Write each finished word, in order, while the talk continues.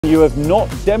you have not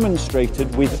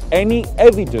demonstrated with any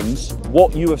evidence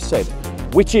what you have said,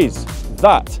 which is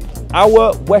that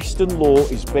our Western law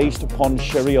is based upon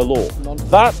Sharia law.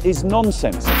 That is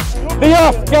nonsense. The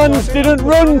Afghans didn't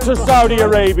run to Saudi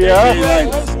Arabia,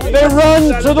 they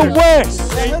ran to the West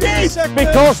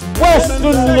because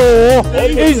Western law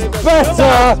is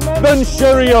better than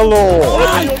Sharia law.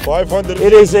 500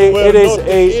 It is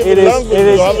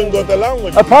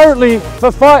apparently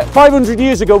for 500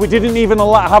 years ago we didn't even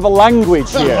have a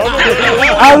language here.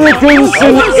 Arrogance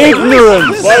and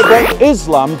ignorance.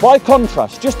 Islam, by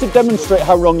contrast, just to demonstrate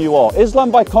how wrong you are,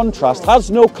 Islam by contrast has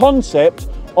no concept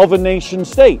of a nation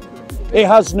state. It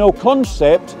has no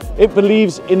concept, it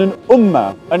believes in an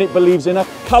ummah and it believes in a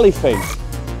caliphate.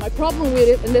 My problem with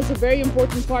it, and that's a very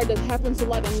important part that happens a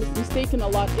lot and is mistaken a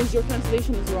lot, is your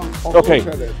translation is wrong. Okay,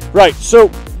 right, so...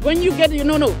 When you get,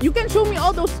 you can show me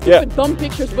all those stupid dumb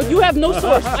pictures, but you have no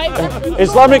source.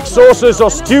 Islamic sources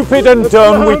are stupid and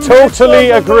dumb, we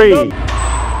totally agree.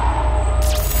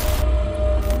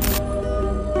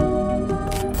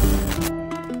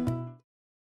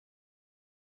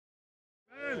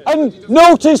 And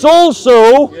notice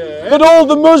also that all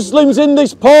the Muslims in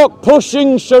this park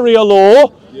pushing Sharia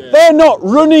law, they're not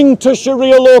running to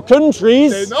Sharia law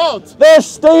countries. They're not. They're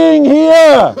staying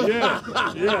here.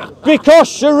 Because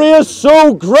Sharia is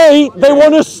so great, they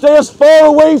want to stay as far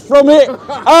away from it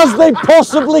as they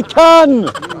possibly can.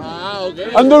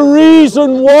 And the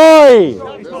reason why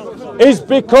is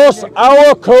because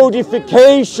our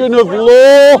codification of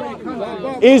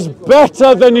law is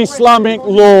better than Islamic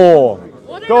law.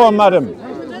 Go on, madam.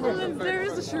 There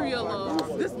is a Sharia law.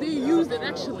 They used it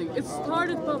actually. It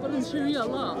started in Sharia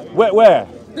law. Where?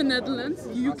 The Netherlands,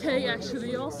 UK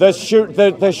actually also.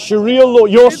 There's Sharia law.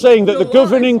 You're saying that the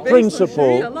governing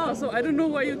principle... Sharia law, so I don't know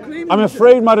why you're claiming... I'm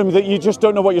afraid, madam, that you just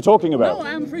don't know what you're talking about. No,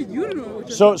 I'm afraid you don't know what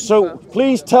you're talking So about.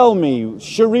 please tell me,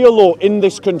 Sharia law in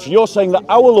this country, you're saying that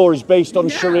our law is based on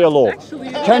Sharia law.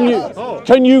 Actually,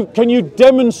 Can you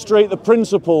demonstrate the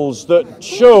principles that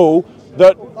show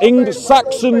that in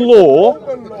Saxon law,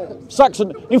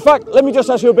 in fact, let me just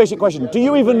ask you a basic question. Do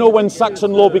you even know when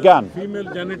Saxon law began?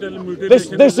 Female genital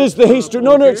mutilation. This is the history.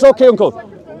 No, it's okay, uncle.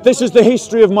 This is the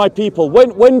history of my people.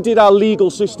 When did our legal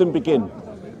system begin?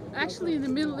 Actually, in the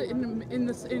middle, in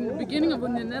the beginning of the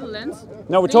Netherlands.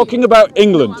 Now we're talking about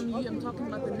England. No, I'm talking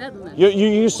about the Netherlands.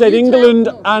 You said England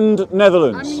and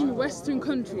Netherlands. I mean Western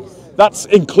countries. That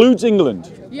includes England.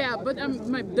 Yeah, but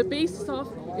the base stuff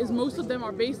is most of them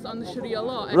are based on the Sharia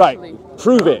law. Actually. Right.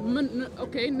 Prove it.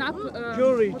 Okay,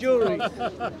 Jury.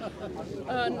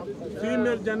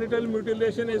 Female genital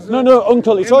mutilation is... No,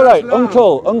 uncle, it's all right.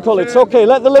 Uncle, it's okay.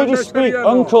 Let the lady speak.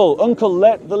 Uncle,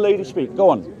 let the lady speak. Go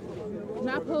on.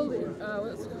 Napoleon,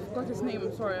 I forgot his name,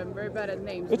 I'm sorry, I'm very bad at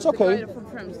names. It's the okay. guy from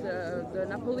France, the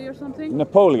Napoli or something?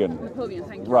 Napoleon,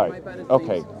 thank you. right, My bad at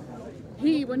okay. names.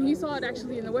 When he saw it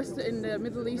actually in the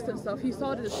Middle East and stuff, he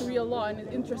saw it as Sharia law and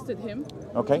it interested him.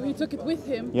 Okay. So he took it with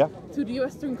him to the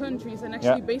Western countries and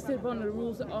actually based it upon the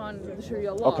rules on the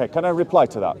Sharia law. Okay, can I reply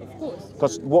to that? Of course.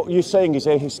 Because what you're saying is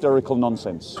ahistorical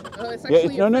nonsense. It's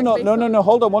actually No,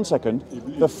 hold on one second.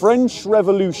 The French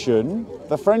Revolution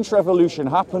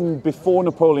happened before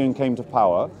Napoleon came to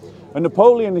power, and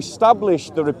Napoleon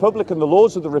established the Republic and the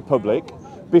laws of the Republic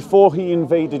before he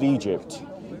invaded Egypt.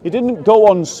 He didn't go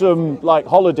on some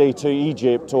holiday to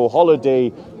Egypt or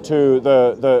holiday to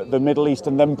the Middle East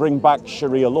and then bring back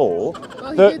Sharia law.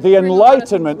 Well, the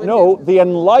Enlightenment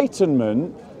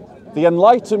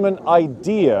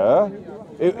idea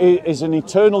is an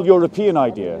eternal European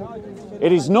idea.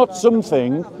 It is not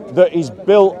something that is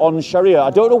built on Sharia. I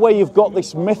don't know where you've got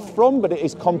this myth from, but it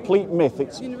is complete myth.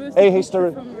 It's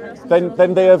ahistorical.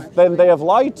 Then they have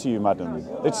lied to you, madam.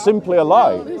 It's simply a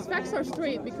lie. Well, his facts are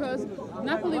straight because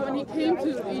Napoli, when he came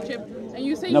to Egypt, and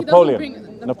you say Napoleon. he doesn't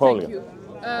bring... Napoleon. Thank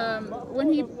you.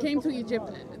 When he came to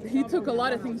Egypt, he took a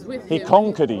lot of things with him. He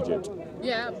conquered Egypt.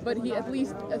 Yeah, but he at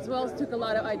least as well took a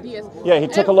lot of ideas. Yeah, he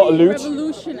took a lot of loot. Every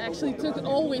revolution actually took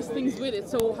always things with it.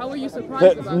 So how are you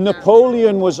surprised about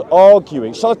Napoleon was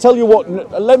arguing. Shall I tell you what?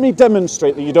 Let me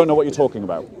demonstrate that you don't know what you're talking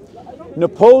about.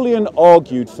 Napoleon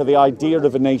argued for the idea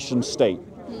of a nation state.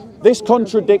 This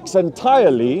contradicts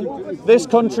entirely.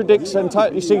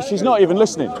 You see, she's not even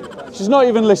listening. She's not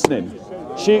even listening.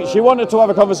 She wanted to have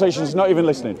a conversation, she's not even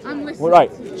listening. I'm listening.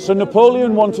 Right, so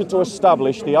Napoleon wanted to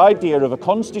establish the idea of a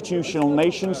constitutional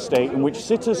nation state in which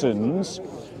citizens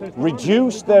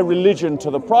reduced their religion to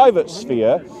the private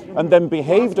sphere and then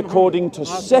behaved according to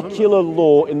secular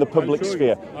law in the public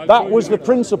sphere. That was the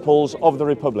principles of the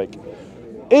Republic.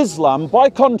 Islam, by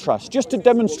contrast, just to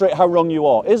demonstrate how wrong you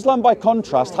are, Islam, by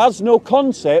contrast, has no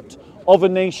concept of a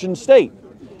nation state.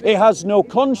 It has no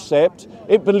concept.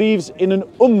 It believes in an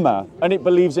ummah and it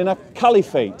believes in a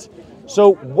caliphate.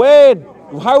 So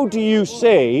how do you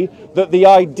say that the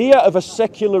idea of a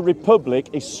secular republic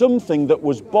is something that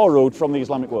was borrowed from the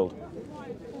Islamic world?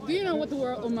 Do you know what the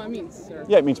word ummah means, sir?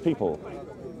 Yeah, it means people.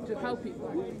 To how people?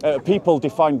 People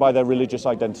defined by their religious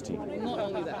identity. Not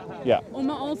only that. Yeah.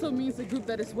 Ummah also means a group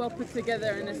that is well put together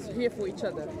and is here for each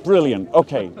other. Brilliant.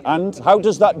 Okay. And how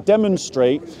does that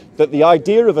demonstrate that the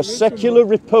idea of a secular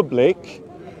republic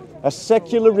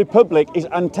is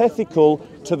antithetical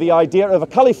to the idea of a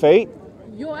caliphate?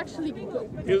 You're actually...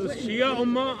 Is Shia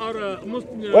Ummah or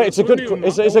Muslim? Well,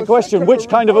 it's a question. Which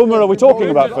kind of ummah are we talking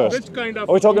about first? Which kind of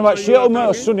Are we talking about ummah Shia you are ummah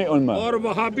or talking? Sunni ummah? Or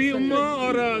Wahhabi Ummah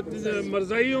or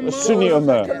Marzai Ummah? Sunni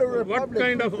ummah. What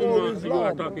kind of Ummah you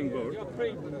are talking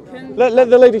about? Let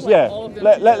the ladies, yeah.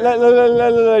 Let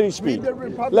the lady speak.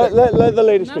 Let the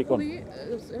lady speak.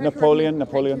 Napoleon.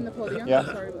 Yeah.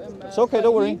 It's okay.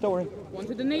 Don't worry.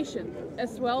 Wanted a nation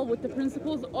as well with the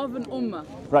principles of an ummah.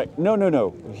 Right.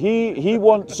 No. He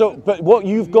wants. So, but what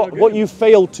you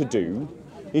failed to do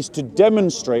is to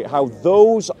demonstrate how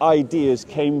those ideas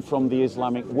came from the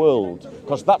Islamic world,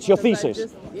 because that's your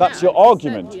thesis. That's your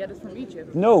argument. He had it from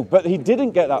Egypt. No, but he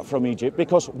didn't get that from Egypt,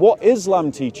 because what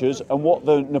Islam teaches and what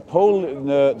the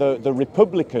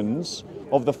Republicans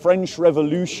of the French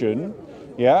Revolution,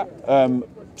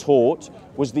 taught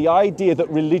was the idea that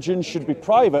religion should be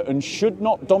private and should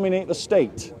not dominate the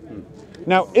state.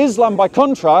 Now, Islam, by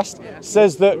contrast,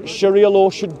 says that Sharia law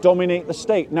should dominate the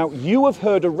state. Now, you have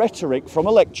heard a rhetoric from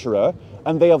a lecturer,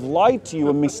 and they have lied to you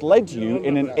and misled you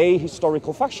in an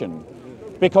ahistorical fashion.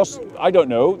 Because, I don't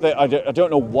know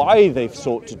why they've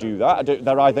sought to do that.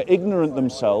 They're either ignorant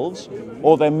themselves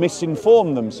or they're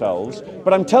misinformed themselves.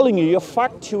 But I'm telling you, you're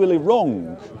factually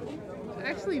wrong.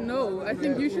 Actually, no. I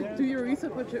think you should do your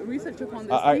research upon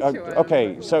this teacher.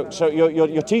 Okay, so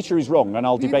your teacher is wrong, and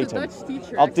I'll debate him. Dutch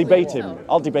teacher, I'll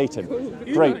debate him.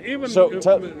 Great. Even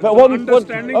But one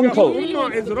understanding of uncle,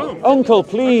 Ummah is wrong. uncle,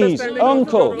 please, Understanding of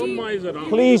uncle, Ummah is wrong.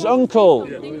 please, uncle.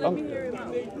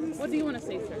 What do you want to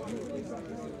say, sir?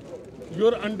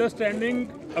 Your understanding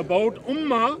about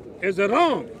Ummah is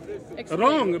wrong. Explain.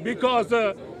 Wrong, because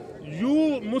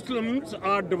you Muslims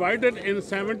are divided in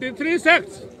 73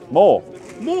 sects. More.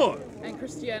 And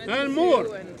Christianity And too, more.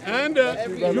 And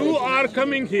every You religion. are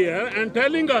coming here and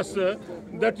telling us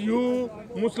that you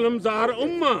Muslims are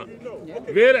Ummah.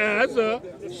 Whereas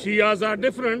Shias are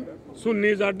different,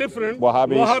 Sunnis are different,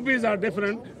 Wahhabis are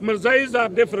different, Mirzais are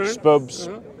different. Spubs.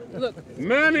 Look,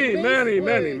 Many. But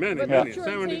what you're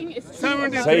saying is true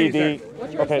 73 Saidi. sects.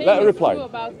 what you're Okay, saying let her is reply. true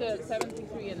about the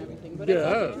 73 and everything, but Yeah. it's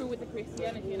also true with the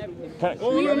Christianity and everything.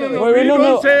 Oh, no. Wait, We no,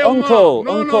 don't say uncle,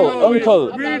 Ummah.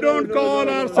 uncle. We don't call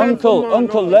ourselves Ummah,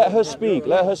 Uncle, no. let her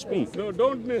speak. No,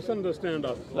 don't misunderstand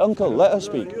us. Uncle, let her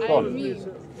speak. Go I on. mean,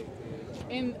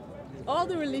 in all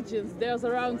the religions, there's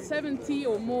around 70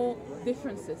 or more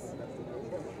differences.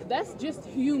 That's just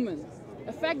human.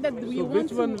 The fact that we So want which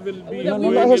to... one will be that No,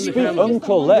 we let want her to speak, focus on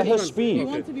uncle, one let her thing, speak. We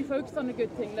want to be focused on a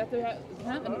good thing, that we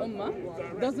have an ummah,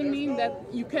 doesn't mean that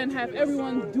you can have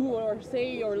everyone do or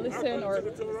say or listen or,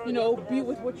 be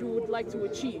with what you would like to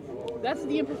achieve. That's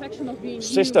the imperfection of being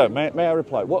Sister, human. may I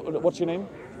reply? What's your name?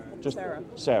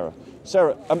 Sarah.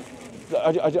 Sarah,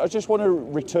 I just want to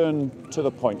return to the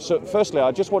point. So firstly,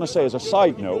 I just want to say as a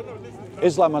side note,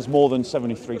 Islam has more than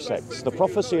 73 sects. The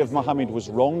prophecy of Muhammad was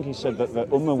wrong. He said that the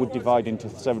Ummah would divide into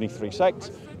 73 sects,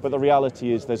 but the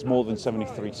reality is there's more than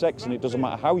 73 sects, and it doesn't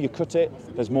matter how you cut it,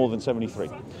 there's more than 73.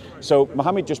 So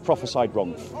Muhammad just prophesied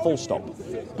wrong, full stop.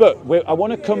 But I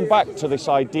want to come back to this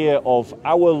idea of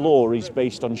our law is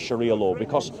based on Sharia law,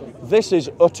 because this is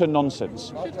utter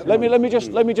nonsense. Let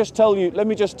me just tell you,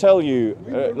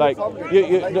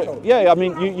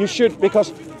 you should,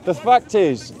 because the fact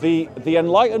is, the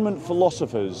Enlightenment philosophers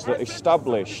that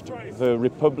established the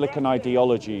Republican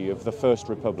ideology of the First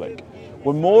Republic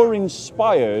were more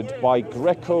inspired by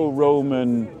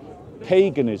Greco-Roman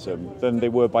paganism than they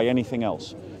were by anything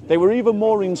else. They were even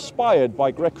more inspired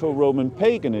by Greco-Roman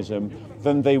paganism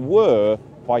than they were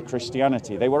by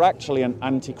Christianity. They were actually an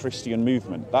anti-Christian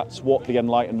movement. That's what the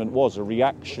Enlightenment was, a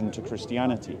reaction to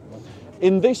Christianity.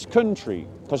 In this country,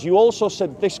 because you also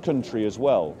said this country as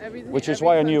well, which is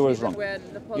why I knew I was wrong. Where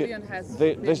Napoleon has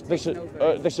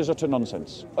This is utter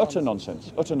nonsense. Utter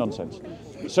nonsense.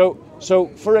 So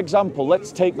for example,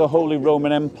 let's take the Holy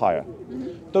Roman Empire.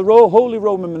 The Holy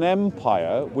Roman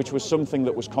Empire, which was something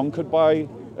that was conquered by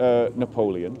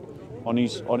Napoleon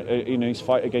in his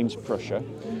fight against Prussia,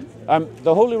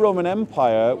 the Holy Roman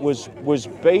Empire was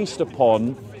based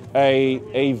upon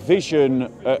a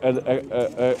vision,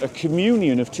 a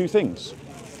communion of two things.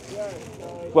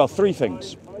 Well, three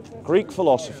things. Greek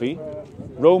philosophy,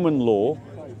 Roman law,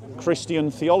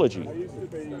 Christian theology.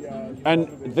 And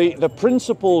the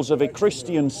principles of a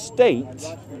Christian state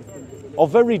are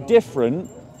very different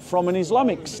from an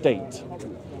Islamic state.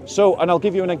 So, and I'll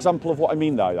give you an example of what I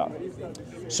mean by that.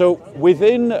 So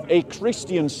within a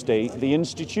Christian state, the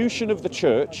institution of the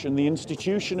church and the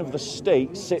institution of the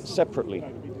state sit separately.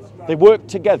 They work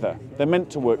together. They're meant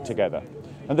to work together.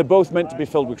 And they're both meant to be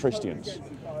filled with Christians.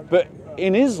 But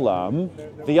in Islam,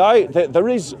 there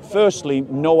is firstly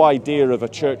no idea of a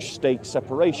church-state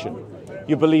separation.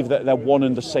 You believe that they're one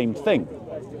and the same thing.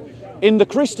 In the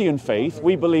Christian faith,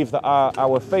 we believe that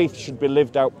our faith should be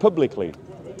lived out publicly.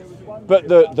 But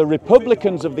the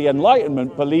Republicans of the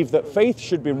Enlightenment believe that faith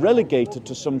should be relegated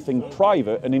to something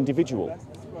private and individual.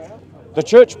 The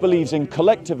church believes in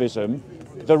collectivism.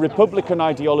 The Republican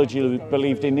ideology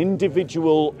believed in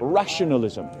individual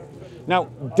rationalism. Now,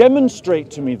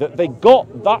 demonstrate to me that they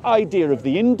got that idea of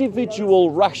the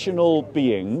individual rational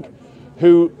being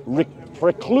who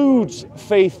precludes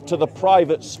faith to the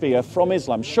private sphere from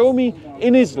Islam. Show me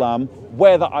in Islam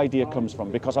where that idea comes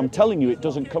from, because I'm telling you it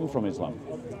doesn't come from Islam.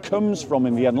 It comes from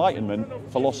in the Enlightenment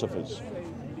philosophers.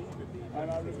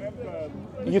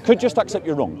 You could just accept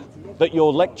you're wrong, that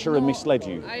your lecturer misled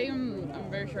you. I'm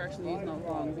very sure actually he's not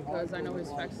wrong, because I know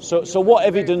his facts. So what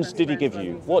evidence did he give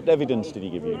you? What evidence did he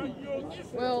give you?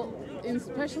 Well,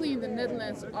 especially in the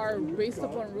Netherlands, are based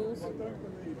upon rules.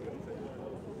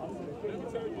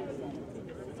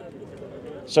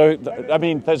 So, I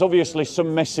mean, there's obviously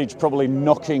some message probably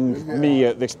knocking me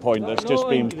at this point that's just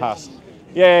been passed.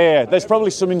 Yeah. There's probably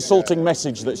some insulting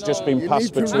message that's just been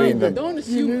passed between them. Don't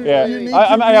assume. Yeah,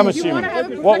 I am assuming.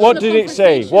 What did it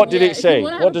say? What did it say?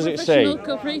 What does it say?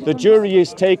 The jury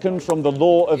is taken from the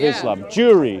law of Islam.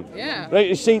 Jury. Yeah. Right,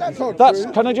 you see, that's,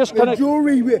 can I just... The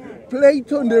jury,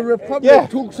 Plato in the Republic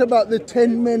talks about the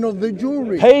 10 men of the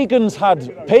jury. Pagans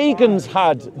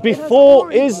had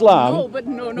before Islam...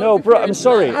 No, bro, I'm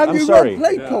sorry. Have you read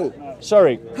Plato?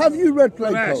 Sorry. Have you read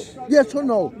Plato? Yes or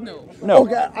no? No.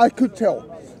 Okay, I could tell.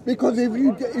 Because if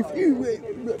you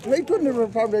Plato in the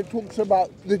Republic talks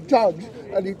about the judge,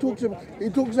 and he talks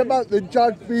about the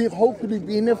judge hopefully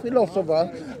being a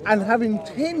philosopher and having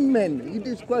 10 men. He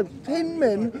describes 10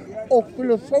 men of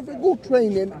philosophical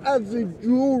training as a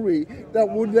jury that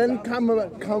would then come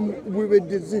with a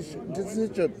decision.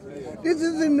 This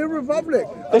is in the Republic.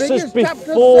 This is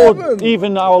before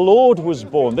even our Lord was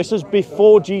born. This is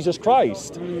before Jesus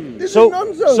Christ. This is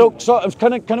nonsense. So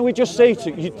can we just say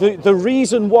to you, the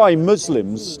reason why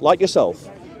Muslims like yourself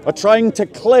are trying to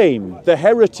claim the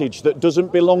heritage that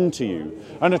doesn't belong to you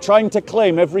and are trying to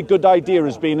claim every good idea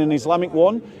as being an Islamic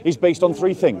one is based on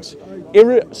three things.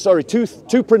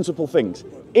 Two principal things.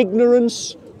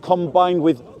 Ignorance combined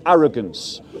with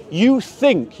arrogance. You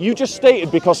just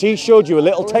stated because he showed you a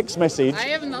little text message. I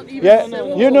have not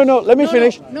even let me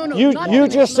finish. You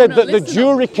just said that the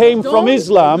jury came from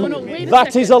Islam.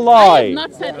 That is a lie. I have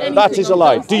not said anything. That is a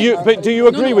lie. Do you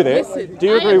agree with it? Listen, do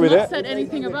you agree with it? I have not said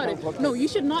anything about it. No, you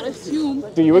should not assume.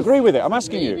 Do you agree with it? I'm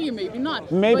asking you. Maybe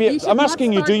not. Maybe I'm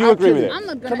asking you. Do you agree with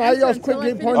it? Can I just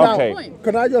quickly point out?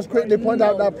 Can I just quickly point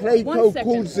out that Plato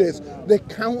calls this the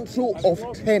Council of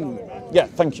 10? Yeah,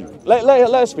 thank you. Let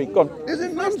us speak. Go on. Is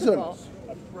it nonsense?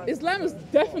 Islam is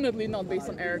definitely not based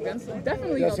on arrogance.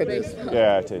 Definitely not based on...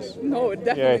 Yeah, it is. No, it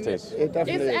definitely it is. It's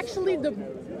actually the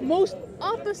most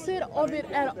opposite of it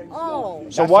at all.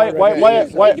 So why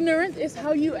ignorant is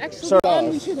how you actually...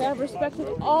 we should have respected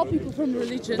all people from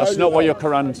religion. That's not what your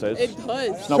Quran says. It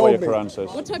does. It's not what your Quran says.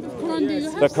 What type of Quran do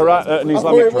you have? The Quran, an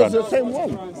Islamic Quran. It was the same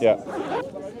one. Yeah.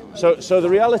 So the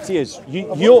reality is,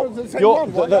 then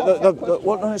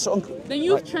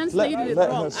you've translated it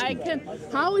wrong.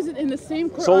 How is it in the same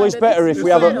Quran? It's always better if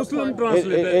we have a Muslim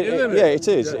translator, isn't it? Yeah, it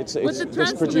is. It's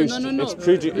produced.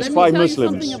 It's by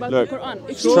Muslims. Look,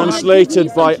 it's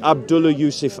translated by Abdullah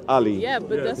Yusuf Ali. Yeah,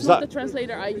 but that's not the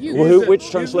translator I use.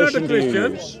 Which translation do you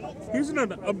use? He's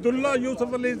not Abdullah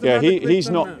Yusuf Ali. He's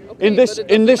not. In this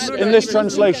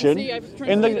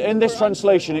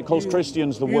translation, it calls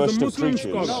Christians the worst of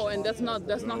creatures. No, and that's not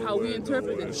how we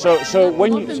interpret it. So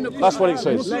when that's what it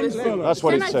says. That's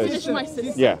what it says. Can I finish my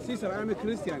sentence? Yeah. Sister, I'm a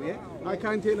Christian, yeah? I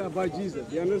can't tell about Jesus.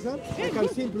 You understand? I can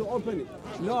simply open it.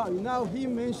 No, now he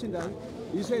mentioned that.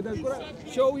 You say that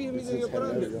Quran. Show him in your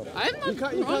Quran.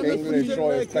 I'm not. English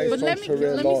law is based on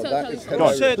Sharia law. That is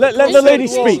Let the lady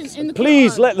speak.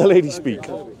 Please let the lady speak.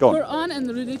 Go on. Quran and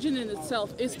religion in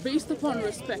itself is based upon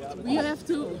respect. We have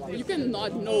to. You can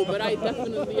not know, but I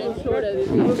definitely am sure that it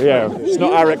is. Yeah, it's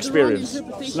not our experience.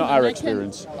 It's not our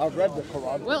experience. I've read the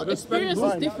Quran. Well, experience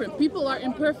is different. People are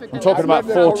imperfect. I'm talking about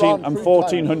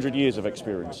 1400 years of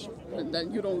experience.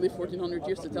 Then you don't live 1400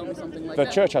 years to tell me something like The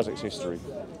that. church has its history.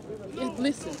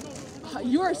 Listen,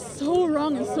 you are so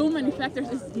wrong in so many factors.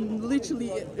 It's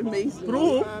literally amazing.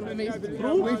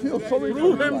 Amazing. We feel sorry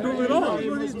Prove for him you. to be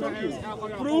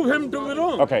wrong. Prove him to be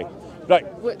wrong. Okay,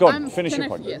 right, go on, finish can your I-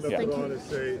 point. yes, Yeah. thank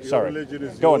you. Sorry.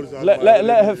 Go on,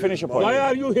 let her finish her point. Why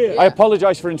are you here? I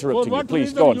apologise for interrupting For you. what Please,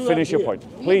 reason go on, you finish are your here?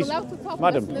 point. Please, You're allowed to talk,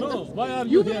 madam. yes, No, why are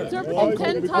you You've here? interpreted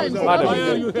 10 times. Madam, Why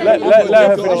are you here? let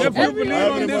her finish her If you point.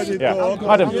 believe on this, Yeah,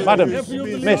 madam, if you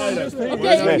believe miss, on this thing,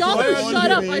 Okay, if Miss. y'all don't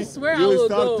shut up, I swear I will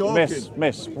go. miss,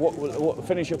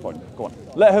 finish your point. Go on,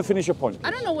 let her finish your point.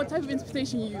 I don't know what type of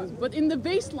interpretation you use, but in the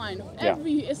baseline of Yeah.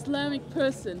 every Islamic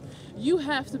person, you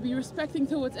have to be respecting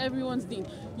towards everyone's deen.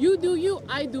 You do you,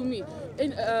 I do me.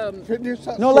 Finish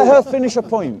that No, let her finish her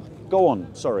point. Go on,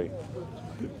 sorry.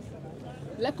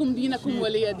 Lakum dinakum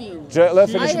waliya deen. Let her I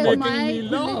finish her have point. my me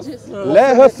laugh. religious.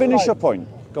 Let her finish her point.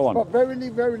 Go on. But verily,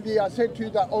 verily, I said to you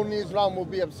that only Islam will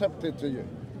be accepted to you.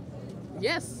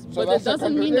 Yes, So but that's it a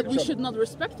doesn't mean that we contradiction. should not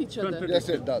respect each other. Yes,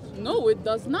 it does. No, it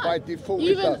does not. By default, it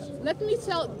Even, does. let me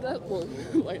tell that. Well,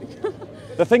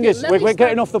 The thing Okay, is, let we're me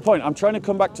getting start- off the point. I'm trying to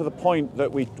come back to the point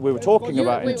that we were talking You-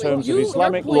 about in wait, terms of your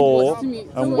Islamic point law was to me-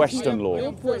 and towards Western me, law.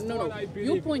 Your point, no.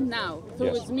 Your point now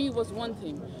towards me was one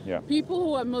thing. Yeah. People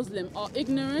who are Muslim are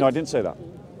ignorant. No, I didn't say that.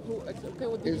 Okay,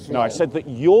 what did you say? No, I said that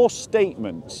your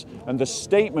statements and the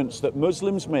statements that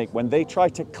Muslims make when they try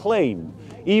to claim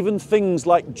even things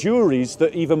like juries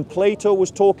that even Plato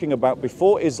was talking about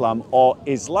before Islam are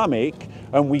Islamic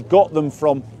and we got them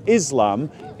from Islam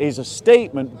is a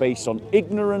statement based on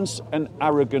ignorance and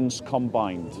arrogance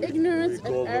combined. Ignorance We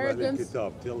call and them Ahl arrogance.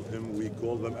 Kitab. Tell him we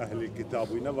call them Ahl Kitab.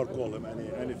 We never call them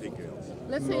anything else.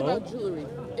 Let's say about jewelry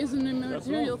is an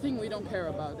immaterial thing we don't care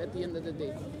about at the end of the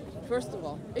day. First of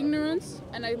all, ignorance,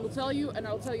 and I will tell you, and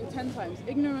I'll tell you 10 times,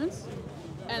 ignorance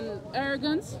and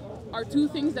arrogance are two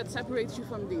things that separate you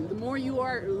from deen. The more you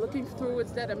are looking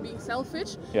towards that and being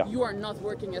selfish, Yeah. you are not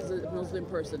working as a Muslim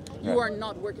person. You Yeah. are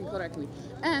not working correctly.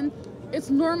 And it's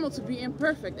normal to be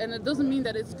imperfect, and it doesn't mean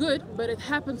that it's good, but it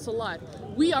happens a lot.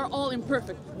 We are all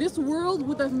imperfect. This world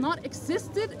would have not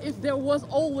existed if there was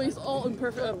always all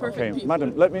imperfect perfect Okay, people.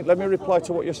 madam, let me reply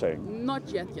to what you're saying. Not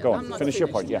yet. Go I'm on, not finish your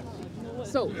finished. point, yeah.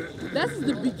 So that's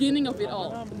the beginning of it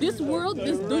all. This world,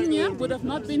 this dunya, would have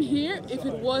not been here if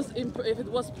it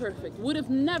was perfect. Would have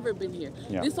never been here.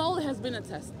 Yeah. This all has been a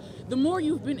test. The more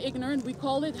you've been ignorant, we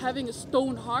call it having a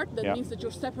stone heart. That Yeah. means that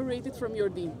you're separated from your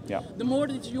deen. Yeah. The more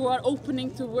that you are opening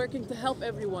to working to help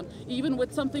everyone, even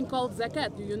with something called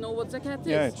zakat. Do you know what zakat is?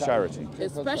 Yeah, it's charity.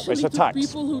 Especially It's a to tax.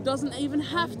 people who doesn't even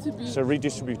have to be. It's a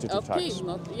redistributed Okay, tax.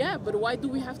 yeah, but why do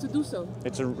we have to do so?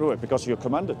 It's a because you're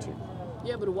commanded to.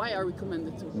 Yeah, but why are we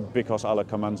commanded to? Because Allah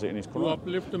commands it in His Quran.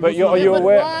 uplift the But are Muslim. you Yeah, but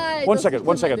aware? why? One That's second.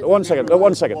 the One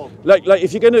second. Like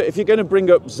if you're gonna bring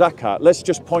up zakat, let's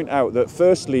just point out that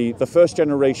firstly, the first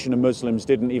generation of Muslims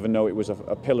didn't even know it was a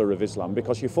pillar of Islam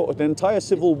because you fought an entire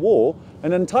civil war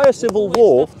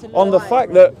on the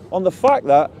fact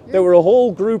that there were a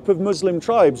whole group of Muslim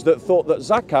tribes that thought that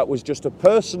zakat was just a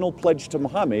personal pledge to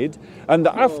Muhammad, and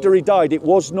that after he died, it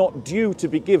was not due to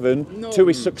be given to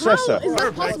his successor. How is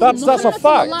that possible? That's a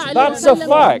fact. Muhammad That's a sallallahu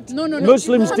fact. No.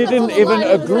 Muslims Muhammad didn't even sallallahu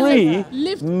alaihi agree. wasallam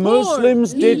lived poor.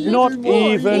 Muslims He did lived not poor.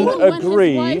 even Even when his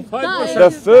agree. wife died,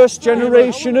 The first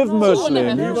generation of 2.5%,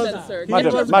 Muslims. sir.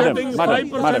 Madam, was madam, getting madam,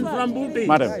 5% madam, from booty.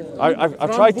 madam, I've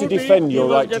From tried to booty, defend he your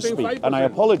was right to getting speak, and I 5%.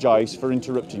 apologise for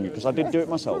interrupting you because I did do it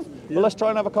myself. But let's try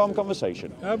and have a calm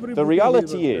conversation. Every The booty he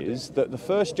reality was is that the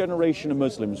first generation of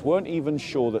Muslims weren't even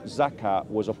sure that zakat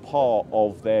was a part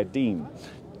of their deen.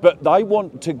 But I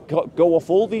want to go off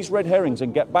all these red herrings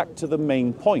and get back to the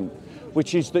main point,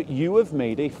 which is that you have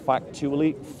made a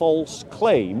factually false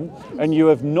claim and you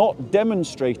have not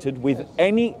demonstrated with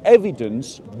any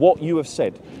evidence what you have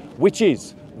said, which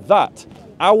is that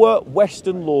our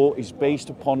Western law is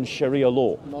based upon Sharia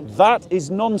law. That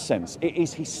is nonsense. It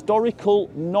is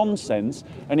historical nonsense,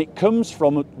 and it comes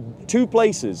from two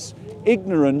places: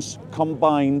 ignorance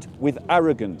combined with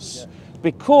arrogance.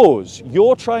 Because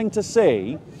you're trying to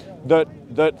say that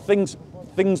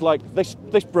things like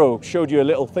this bro showed you a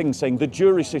little thing saying the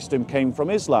jury system came from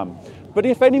Islam. But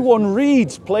if anyone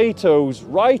reads Plato's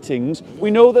writings, we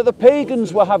know that the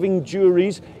pagans were having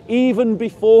juries even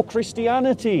before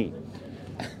Christianity.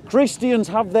 Christians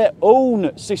have their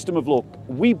own system of law.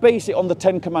 We base it on the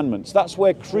Ten Commandments. That's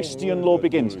where Christian law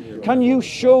begins. Can you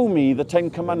show me the Ten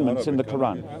Commandments in the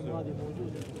Quran?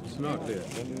 It's not there.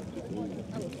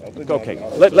 Okay,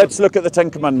 let's look at the Ten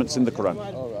Commandments in the Quran.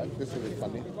 All right, this will be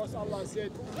funny.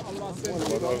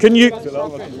 Can you?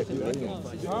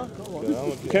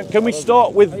 Can we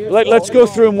start with? Let's go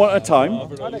through them one at a time.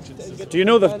 Do you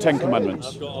know the Ten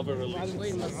Commandments?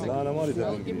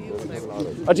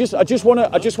 I just want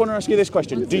to ask you this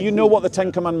question. Do you know what the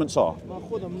Ten Commandments are?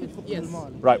 Yes.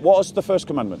 Right. What is the first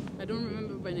commandment? I don't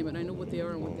remember by name, but I know what they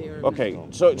are and what they are. Okay.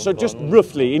 So just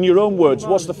roughly, in your own words,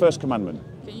 what's the first commandment?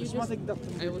 Can you just?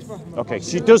 I was. Okay.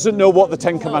 She doesn't know what the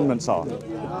Ten Commandments are.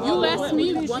 You asked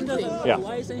me one thing. Yeah.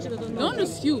 Don't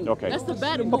assume. Okay. That's the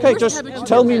bad. Okay. Just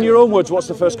tell me in your own words what's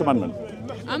the first commandment.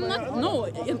 I'm not. No.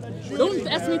 Don't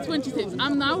ask me 20 things.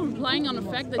 I'm now relying on the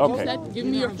fact that you said, "Give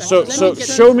me your facts." So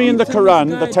show me in the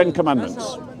Quran the Ten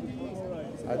Commandments.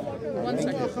 1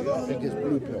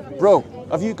 second. Bro,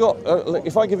 have you got?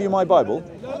 If I give you my Bible,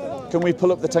 can we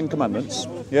pull up the Ten Commandments?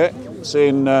 Yeah. It's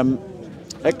in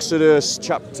Exodus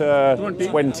chapter 20.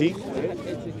 Would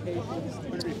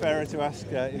it be fairer to ask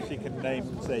if she can name,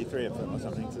 say, 3 of them or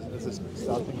something as a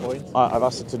starting point? I've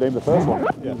asked her to name the first one.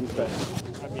 Yeah, but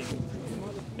I mean,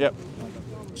 Yep.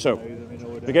 So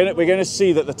we're going to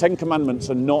see that the Ten Commandments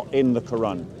are not in the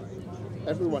Quran.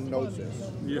 Everyone knows this.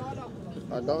 Yeah.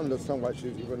 I don't understand why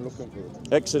she's even looking for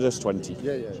it. Exodus 20.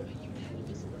 Yeah.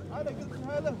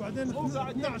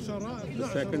 The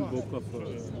second book of.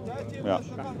 Yeah.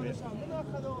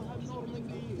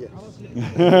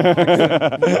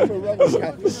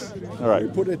 All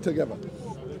right. Put it together.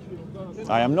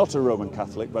 I am not a Roman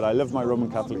Catholic, but I love my Roman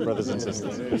Catholic brothers and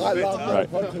sisters. Right.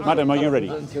 Madam, are you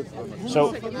ready?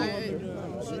 So,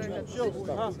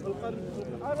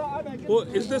 Oh,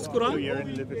 is this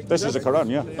Quran? this is a Quran,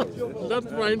 yeah. Let's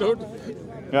find out.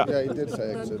 Yeah, he did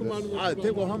say Exodus.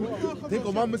 Ten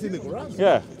Commandments in the Quran.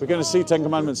 Yeah, we're going to see Ten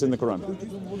Commandments in the Quran.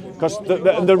 Because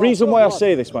the reason why I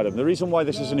say this, madam, the reason why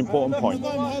this is an important point,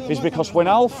 is because when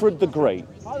Alfred the Great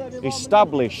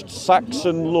established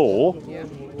Saxon law,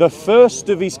 the first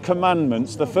of his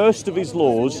commandments, the first of his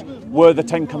laws, were the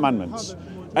Ten Commandments.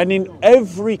 And in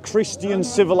every Christian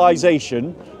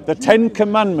civilization, the Ten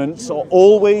Commandments are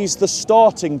always the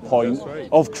starting point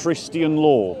of Christian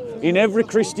law. In every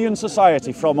Christian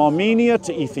society, from Armenia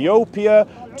to Ethiopia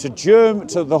to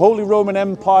the Holy Roman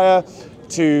Empire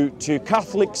to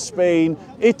Catholic Spain,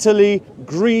 Italy,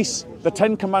 Greece, the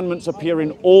Ten Commandments appear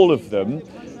in all of them.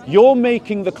 You're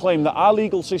making the claim that our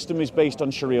legal system is based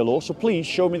on Sharia law, so please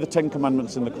show me the Ten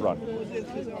Commandments in the Quran.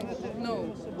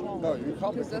 No, you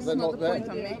can't, Because that's not the point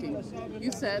I'm making.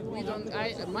 You said we don't.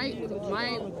 My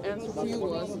answer to you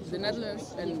was the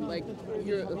Netherlands and like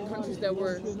your countries that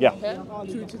were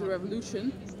true to the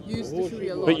revolution used the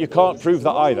Sharia law. But you can't prove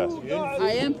that either.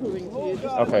 I am proving to you.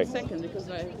 Just Okay. 1 second, because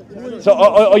I. So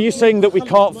are you saying that we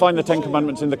can't find the Ten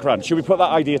Commandments in the Quran? Should we put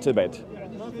that idea to bed?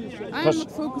 I am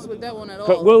not focused with that one at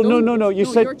all. Well, no. You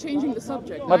said you're changing the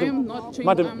subject. Madam, I am not changing.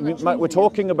 Madam,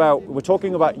 we're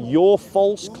talking about your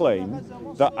false claim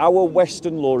that our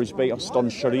Western law is based on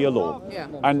Sharia law. Yeah.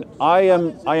 And I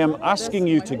am asking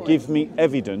you to give me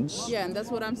evidence. Yeah, and that's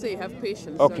what I'm saying. Have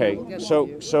patience. Okay.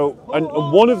 So And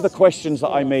one of the questions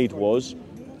that I made was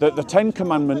that the Ten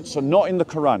Commandments are not in the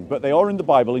Quran, but they are in the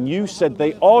Bible, and you said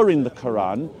they are in the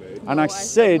Quran. And I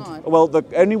said, well,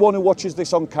 anyone who watches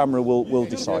this on camera will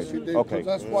decide. Okay.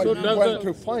 That's why So you went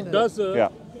to find it. does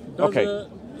Okay.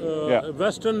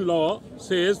 Western law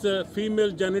says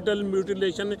female genital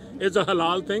mutilation is a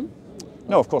halal thing?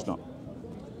 No, of course not.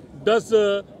 Does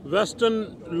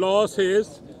Western law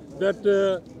says that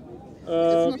it's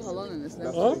not halal in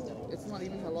Islam. It's not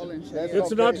even halal in Sharia.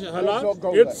 it's not halal?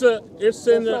 It's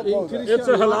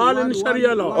a halal in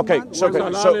Sharia law. Okay, so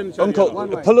halal in Sharia Uncle,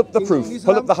 law. pull up the proof.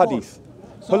 Pull up the hadith.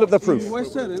 Pull up the proof.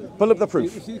 Pull up the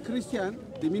proof. If it's Christian,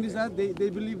 it means that they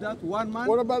believe that one man.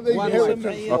 What about the one inheritance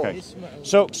wife. law? Okay.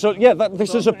 So yeah,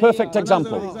 this is a perfect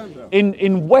example.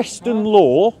 In Western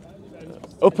law,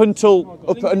 up and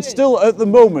still at the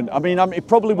moment, I mean, it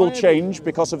probably will change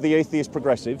because of the atheist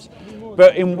progressives,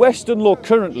 but in Western law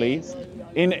currently,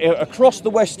 across the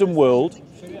Western world,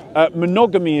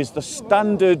 monogamy is the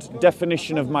standard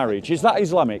definition of marriage. Is that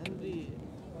Islamic?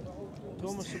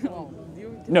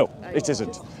 No, it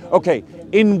isn't. Okay,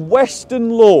 in Western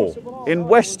law,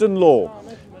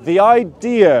 the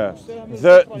idea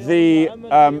that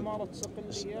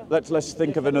let's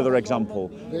think of another example.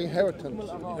 The inheritance.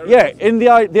 Yeah, in the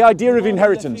idea of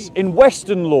inheritance, in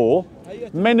Western law,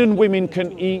 men and women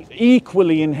can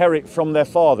equally inherit from their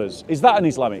fathers. Is that an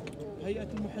Islamic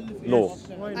law?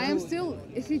 I am still.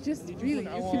 If you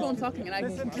keep on talking, and I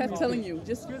kept telling you,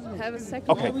 just have a second.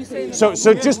 Okay,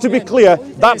 so just to be clear,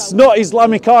 that's not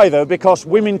Islamic either, because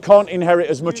women can't inherit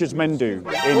as much as men do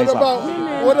in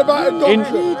Islam. What about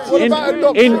adoption? What about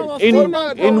adoption?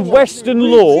 In Western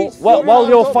law, while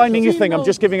you're finding your thing, I'm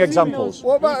just giving examples.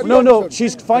 What about No, adoption?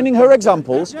 she's finding her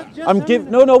examples.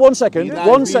 No, 1 second.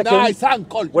 1 second.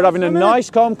 We're having a nice,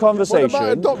 calm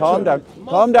conversation. Calm down.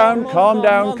 Calm down. Calm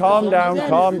down. Calm down.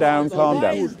 Calm down. Calm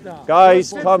down.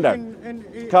 Guys, calm down.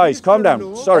 Guys, calm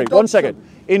down. Sorry, 1 second.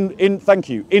 Thank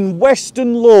you. In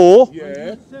Western law,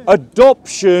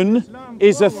 adoption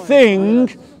is a thing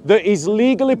that is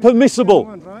legally permissible.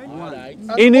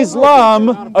 In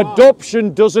Islam,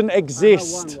 adoption doesn't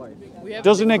exist.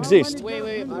 Doesn't exist.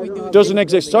 Doesn't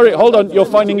exist. Sorry, hold on. You're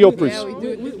finding your proofs.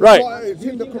 Right.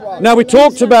 Now we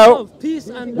talked about.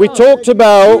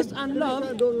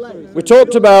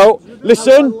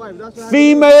 Listen.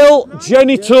 Female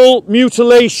genital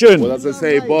mutilation. What does it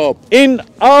say, Bob? In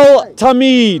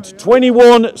Al-Tamid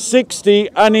 2160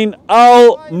 and in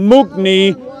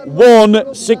Al-Mughni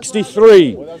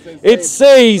 163. It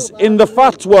says in the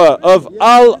fatwa of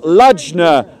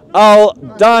Al-Lajna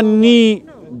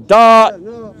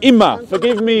Al-Da'ima.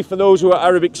 Forgive me for those who are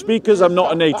Arabic speakers, I'm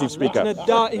not a native speaker.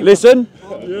 Listen.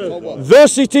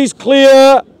 Thus it is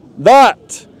clear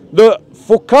that the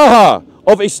fuqaha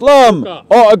of Islam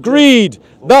are agreed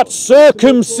that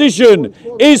circumcision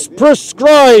is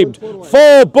prescribed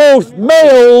for both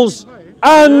males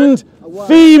and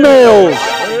females.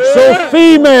 So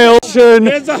female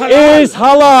is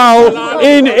halal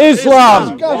in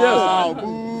Islam.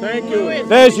 Thank you.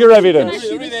 There's your evidence.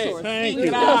 Thank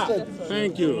you.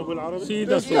 Thank you. See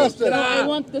the source. I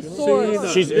want the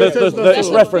source. It's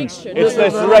reference. It's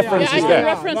the reference is there.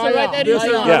 Reference it right there. This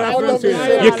is the reference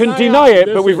here. You can deny it,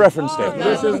 but we've referenced it.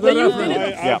 This is the reference.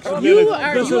 Yeah. You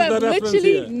have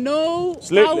literally no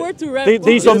power to reference.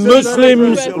 These are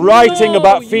Muslims writing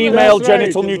about female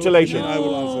genital mutilation.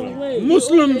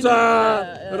 Muslims are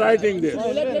writing this.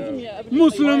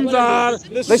 Muslims are.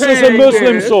 This is a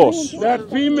Muslim source. That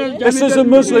female. This is a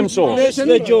Muslim source. This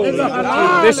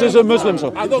is a Muslim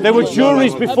source. There were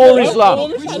juries before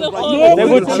Islam. There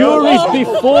were juries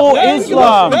before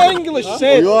Islam.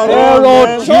 There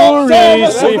are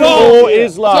juries before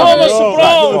Islam.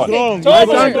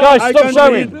 Guys, stop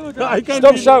shouting.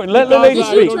 Stop shouting. Let the lady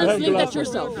speak. Translate that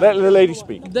yourself. Let the lady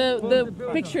speak. The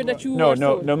picture that you. No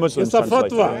Muslim It's a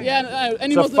translation. fatwa. Yeah,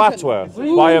 any It's a Muslim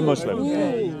fatwa by a Muslim.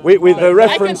 With the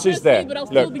reference is there. But I'll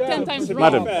still Look, be 10 times wrong.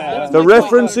 madam, That's the my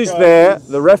reference is there.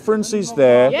 The reference is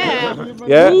there. Yeah.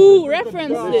 Yeah. Who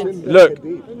referenced it?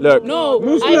 Look. No.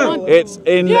 Muslim. I want. It's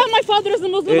in. Yeah, my father is a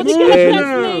Muslim, but It's he can't in.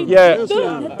 translate. Yeah.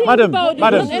 Think Madam, about it.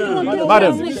 madam, Not everyone can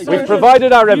madam. translate. We've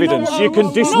provided our evidence. You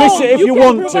can dismiss it if you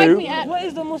want to.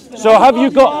 So have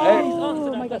you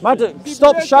got? Madam,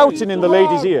 stop shouting in the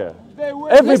lady's ear.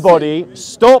 Everybody,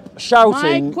 stop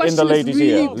shouting in the lady's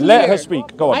ear. Let her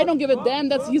speak. Go on. I don't give a damn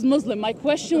that he's Muslim. My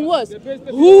question was,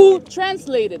 who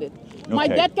translated it? My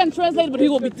Okay. dad can translate it, but he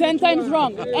will be 10 times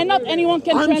wrong. And not anyone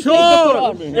can I'm translate sure the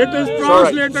Quran. it is It's all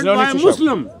right. translated No need by a to shout.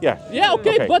 Muslim. Yeah. Yeah,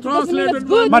 okay, but doesn't mean that's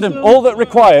good. Madam, all that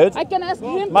required. I can ask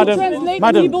him Madam, to translate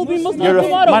madam, and he will be Muslim you're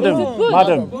tomorrow. madam, Is it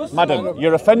good? madam,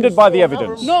 you're offended by the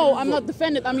evidence. No, I'm not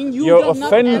defended. I mean, you You're did not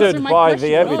offended answer my by question.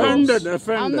 the evidence.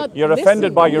 I'm not, You're listen,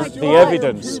 offended by oh my the God.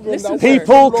 evidence. Listen,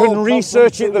 People can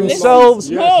research it themselves,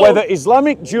 No. whether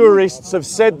Islamic jurists have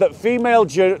said that female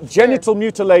genital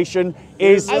mutilation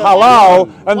is halal,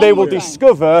 and they will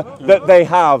discover that they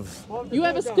have. You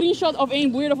have a screenshot of a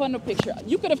weird of a picture.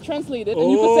 You could have translated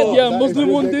and you could say, yeah, Muslim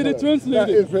one did it,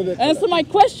 translated. Answer my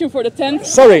question for the 10th.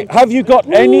 Sorry, have you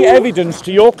got any evidence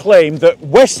to your claim that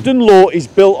Western law is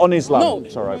built on Islam? No.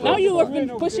 It's all right, Now you have been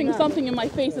pushing something in my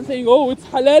face and saying, oh, it's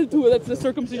halal too. That's the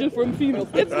circumcision for females.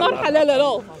 It's not halal at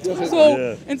all.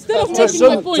 So instead of making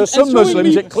my point to and some showing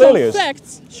Muslims, me it clearly some is.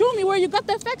 facts, show me where you got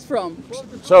the facts from.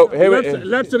 So here it is.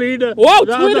 Let's read. Wow,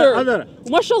 the Twitter. Other.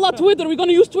 Mashallah, Twitter. We're going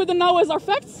to use Twitter now as our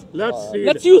facts? Let's see.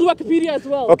 Let's use Wikipedia as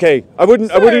well. Okay, I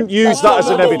wouldn't use that as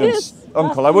an what is evidence,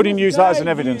 Uncle. I wouldn't use that as an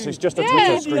evidence. It's just a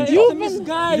Twitter screenshot. You've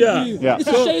been Yeah.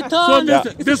 So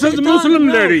this is Muslim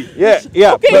lady. Yeah.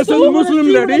 This is Muslim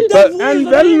lady and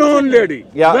well-known lady.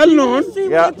 Yeah. Well-known.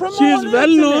 Yeah. She is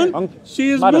well-known. She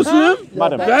is Madam. Muslim.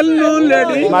 Madam. Well-known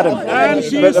lady. Madam. And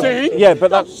she But is saying. Yeah, but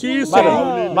that's She is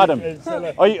saying. Madam,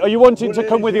 are you wanting to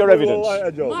come with your evidence?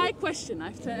 My question,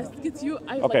 I've asked it you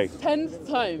Okay. like 10th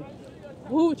time.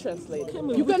 Who translated?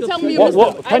 You can tell me.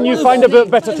 What can you find a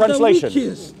better translation?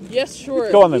 Yes, sure.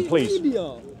 Go on then, please.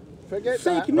 Forget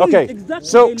that. Okay,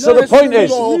 so the point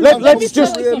is, let's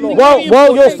just,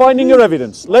 while you're finding your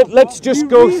evidence, let's just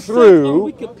go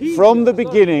through from the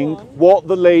beginning what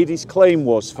the lady's claim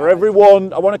was for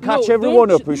everyone. I want to catch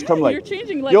everyone up who's come late. You're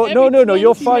changing like No, every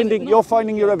you're 20 minutes.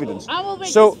 finding your evidence. I will make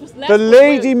So this the last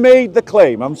lady point. made the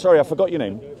claim. I'm sorry, I forgot your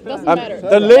name. Doesn't matter.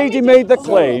 The lady made the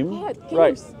claim. Go ahead,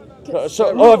 Right. Can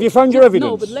So, have you found your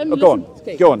evidence? No, but let me go on. listen.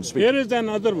 Okay. Go on, speak. Here is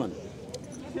another one.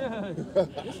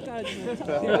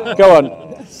 Go on.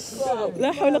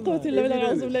 لا حول ولا قوة إلا بالله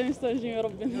أعوذ بالله من الشيطان الرجيم يا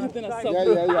رب اهدنا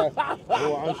الصبر.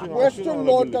 Western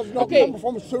law does not come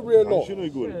from Sharia law.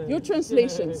 Your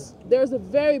translations, there's a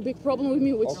very big problem with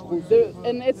me,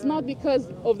 and it's not because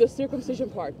of the circumcision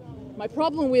part. My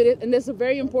problem with it, and there's a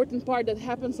very important part that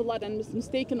happens a lot and is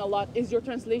mistaken a lot, is your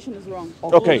translation is wrong.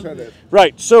 Okay.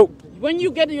 Right. So, When you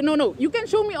get it, no, you can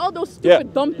show me all those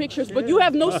stupid dumb pictures, but you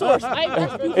have no source.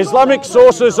 Islamic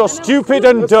sources are stupid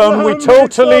and dumb. We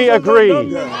totally agree.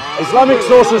 Islamic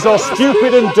sources are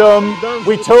stupid and dumb.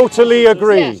 We totally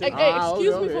agree.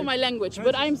 Excuse me for my language,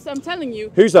 but I'm telling you.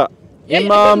 Who's that?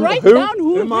 Imam write who? Down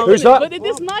Who's that? But it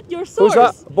is not your source. Who's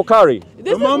that? Bukhari.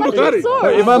 This Imam is not your Bukhari.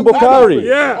 source. Imam Bukhari.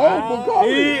 Yeah.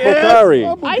 Bukhari.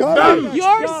 I think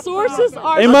your sources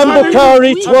are. Imam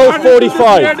Bukhari,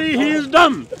 1245. He is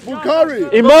dumb. Bukhari.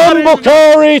 Imam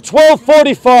Bukhari,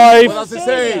 1245.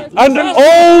 An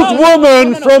old woman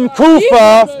from Kufa,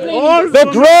 the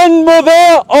grandmother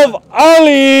of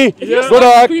Ali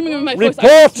Burak,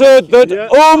 reported that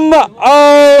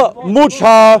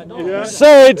al-Mujha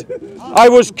said, I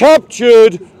was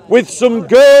captured with some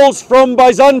girls from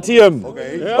Byzantium.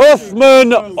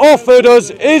 Uthman offered us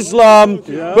Islam,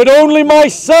 but only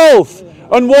myself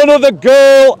and one other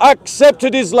girl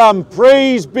accepted Islam.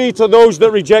 Praise be to those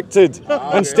that rejected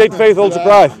and stayed faithful to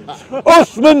Christ.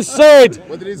 Uthman said,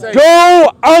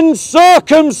 go and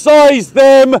circumcise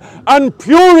them and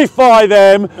purify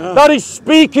them. That is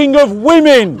speaking of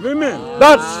women.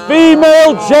 That's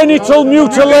female genital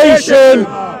mutilation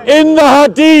in the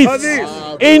hadith.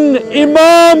 In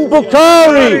Imam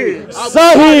Bukhari,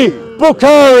 Sahih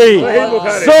Bukhari.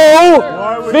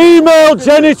 So, female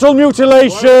genital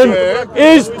mutilation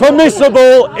is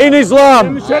permissible in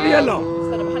Islam. In Sharia law.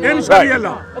 In Sharia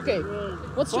law. Okay,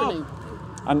 what's your name?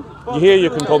 And here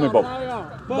you can call me Bob.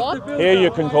 Bob? Here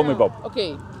you can call me Bob.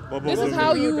 Okay, this is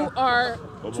how you are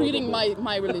treating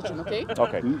my religion, okay?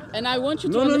 Okay. And I want you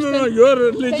to No, understand. your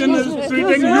religion is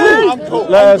treating you.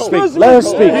 Let us speak. Let us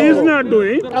speak. He is not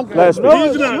doing. Let us speak. He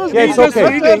is not. Yeah, it's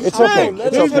okay. It's okay.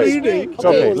 It's He's okay. reading. It's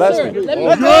okay. Let's Sir, speak. let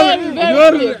me very,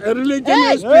 very Your clear. religion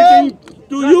is speaking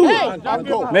to you.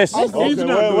 Miss. He's not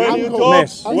doing. When you talk,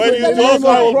 Miss. when you talk,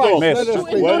 I will talk. Miss.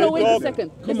 No, wait a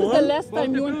second. This is the last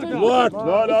time you interview. What?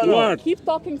 What? Keep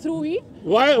talking through me.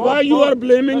 Why you are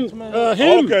blaming him?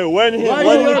 Okay, when you Why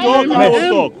talk, you I are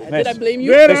will talk. Did I blame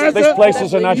you? Whereas This place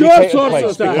is an your agitated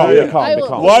sources place. Be are- calm, be calm, be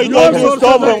calm. Why don't you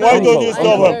stop him? Why don't you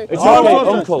stop him? It's okay,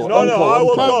 uncle, No, no, I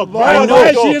will uncle. talk. I know.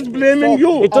 Why she is blaming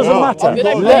you? It doesn't matter. Did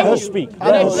I Let blame her you? speak. Did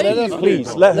I Let blame her you? speak.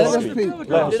 Please, let her speak.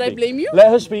 Let her Did I speak. blame you? Let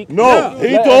her speak. No, he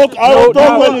Let- talk, I will No,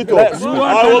 talk no, when he let- talks. I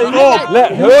will talk.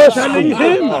 Let her speak.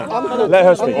 Let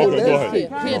her speak. Okay,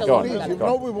 go ahead. Go on. Please, if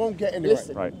not, we won't get anywhere.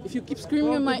 Listen, Right. if you keep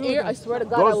screaming in my ear, I swear to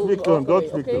God, Don't I will speak to him, walk don't away,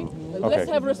 speak to okay? him. Let's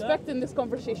Okay. have respect in this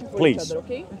conversation for Please. each other,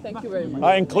 okay? Thank you very much.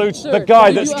 That includes Sir, the guy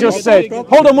can that's you just understand? said,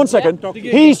 hold on one second.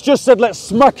 He's just said, let's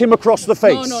smack him across the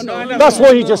face. No. That's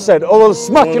what he just said. Oh, we'll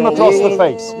smack him across the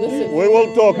face. Listen. We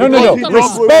will talk. No. Because he talks, we will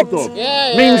Respect talk.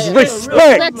 means Yeah.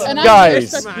 respect, Respect, and I guys.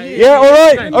 respect you.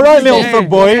 Yeah, all right, little thug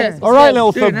boy. All right,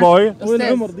 little thug boy.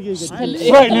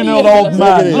 Threatening an old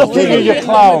man. Look at you, you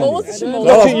clown. Look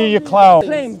at you, you clown.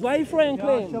 Why you throwing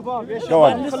claims? Go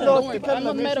on. Listen, don't worry, I'm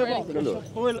not mad or anything.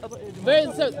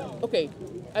 Okay,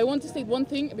 I want to state one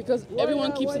thing because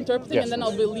everyone keeps interpreting Yes. and then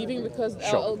I'll be leaving because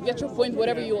I'll get your point,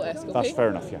 whatever you'll ask, okay? That's fair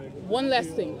enough, yeah. One last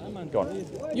thing. Go on.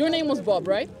 Your name was Bob,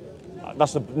 right?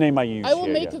 That's the name I use I will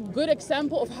here, make yeah. a good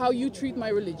example of how you treat my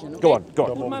religion, okay? Go on, go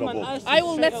on. I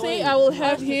will, let's say, I will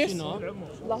have here... Yeah,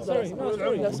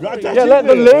 let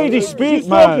the lady speak,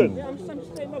 man.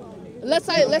 Let's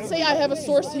say I have a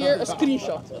source here, a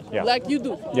screenshot, Yeah. like you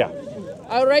do. Yeah.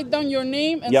 I'll write down your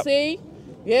name and Yep. say,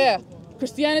 yeah,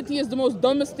 Christianity is the most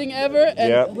dumbest thing ever. And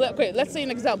Yeah. okay, let's say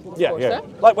an example, of Yeah, course. yeah. Huh?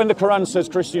 Like when the Quran says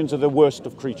Christians are the worst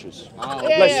of creatures.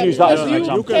 Yeah, Let's use that as because an you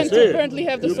example. tend say to it. currently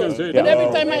have the You can source. say it. But Yeah. every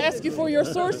time I ask you for your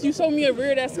source, you show me a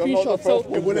weird ass screenshot. So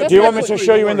Do you want me to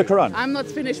show you in the Quran? I'm not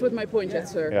finished with my point yet,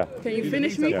 sir. Yeah. Can you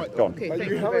finish me? Yeah, go on. Okay, But thank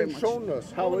you you very haven't much. shown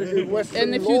us how is it Western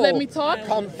And if you law let me talk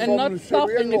comes and from not stop,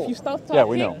 Sharia and law. if you stop talking, Yeah,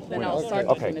 we know. then We I'll know. start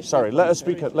to Okay, finish. sorry. Let her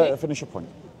speak. Let her finish her point.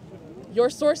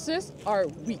 Your sources are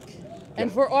weak. And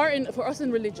for us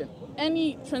in religion,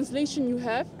 any translation you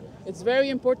have, it's very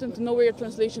important to know where your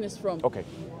translation is from. Okay.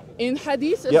 In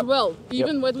hadith as Yep. well,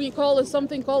 even what we call is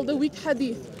something called the weak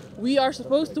hadith. we are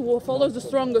supposed to follow the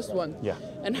strongest one. Yeah.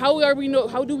 And how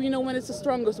do we know when it's the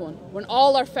strongest one? When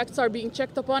all our facts are being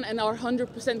checked upon and are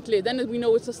 100% clear, then we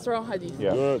know it's a strong hadith.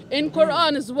 Yeah. In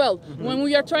Quran as well, when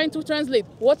we are trying to translate,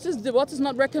 what is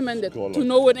not recommended? To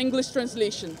know an English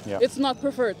translation. Yeah. It's not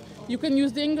preferred. You can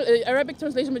use the Arabic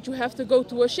translation, but you have to go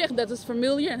to a sheikh that is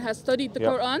familiar and has studied the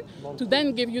Quran to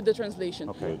then give you the translation.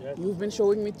 Okay. You've been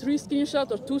showing me 3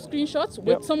 screenshots or 2 screenshots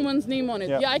with someone's name on it.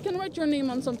 Yeah, I can write your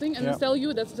name on something and tell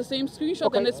you that's the same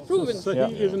screenshot and it's proven. So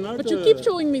he is not, But you keep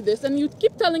showing me this and you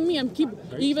keep telling me and keep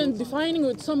even defining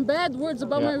with some bad words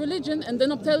about my religion and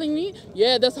then telling me,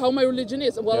 yeah, that's how my religion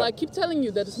is. Well, I keep telling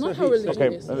you that it's not how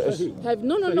religion is.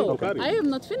 No. I am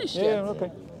not finished yet.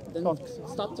 Okay. Then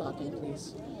stop talking,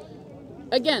 please.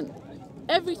 Again,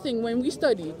 everything when we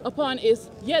study upon is,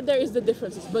 there is the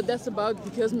differences, but that's about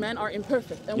because men are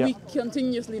imperfect and we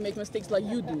continuously make mistakes like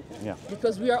you do. Yeah.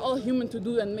 Because we are all human to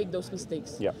do and make those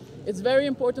mistakes. Yeah. It's very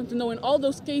important to know in all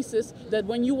those cases that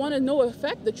when you want to know a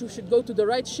fact that you should go to the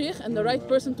right sheikh and the right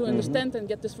person to understand and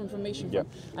get this information from.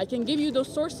 I can give you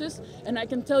those sources and I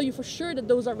can tell you for sure that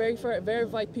those are very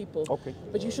verified people. Okay.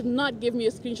 But you should not give me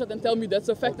a screenshot and tell me that's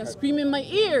a fact and scream in my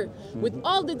ear with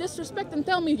all the disrespect and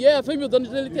tell me, that's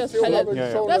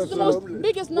the most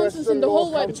biggest nonsense in the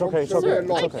whole world. It's okay. Sir,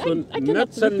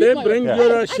 next Sunday bring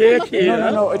your sheikh here.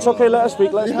 No, it's okay. Let us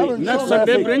speak. Next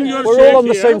Sunday bring your sheikh. We're all on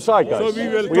the same side, guys.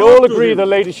 So we all agree the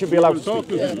lady should be allowed to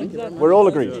speak. We're all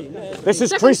agreed. This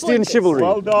is Christian chivalry.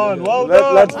 Well done, well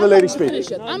done. Let the lady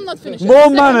speak. I'm not finished. More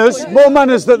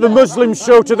manners that the Muslims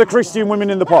show to the Christian women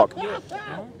in the park.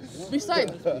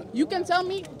 Besides, you can tell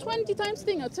me 20 times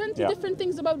 20 different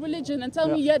things about religion and tell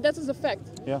me, that is a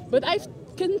fact. But I've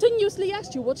continuously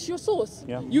asked you, what's your source?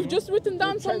 You've just written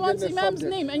down someone's imam's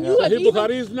name and you have even...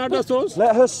 Bukhari is not a source.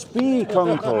 Let her speak,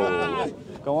 uncle.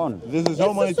 Go on. This is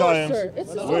how many times?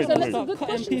 It's a source, and it's a good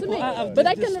question to make. But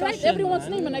I can write everyone's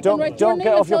name and I can write your name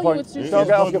and tell you it's your Don't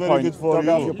get off your point. Don't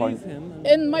get off your point.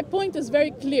 And my point is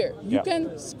very clear. You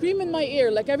can scream in my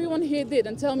ear like everyone here did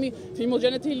and tell me female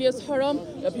genitalia is haram,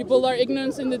 people are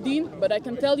ignorant in the deen, but I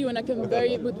can tell you and I can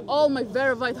with all my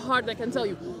verified heart I can tell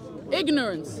you,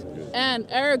 ignorance and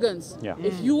arrogance.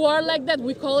 If you are like that,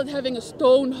 we call it having a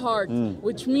stone heart,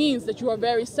 which means that you are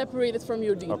very separated from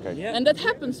your deen. And that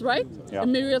happens, right?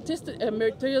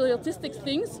 Materialistic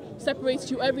things separates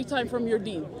you every time from your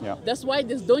deen. That's why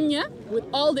this dunya, with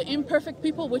all the imperfect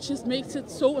people, which makes it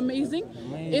so amazing,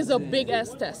 is a big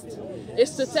ass test.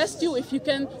 It's to test you if you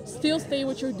can still stay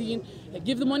with your deen,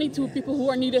 give the money to people who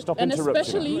are needed, and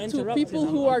especially to people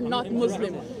who are not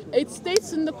Muslim. It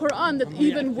states in the Quran that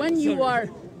even when you are...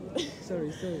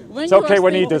 It's okay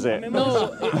when he does it.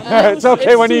 No. It's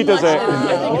okay when he does it.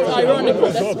 I think it's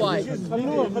ironical, that's why.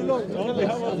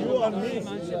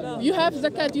 You have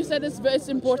zakat, you said it's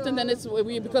important and it's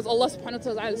because Allah subhanahu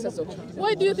wa ta'ala says so.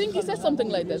 Why do you think he says something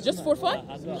like that? Just for fun?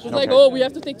 It's like, we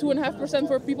have to take 2.5%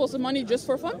 for people's money just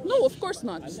for fun? No, of course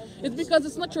not. It's because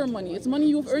it's not your money. It's money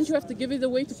you've earned, you have to give it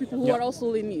away to people who are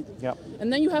also in need.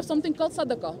 And then you have something called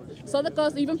sadaqah. Sadaqah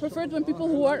is even preferred when people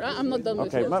who are... I'm not done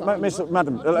with it.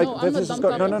 Madam,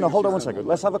 no, hold on one second.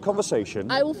 Let's have a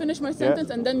conversation. I will finish my sentence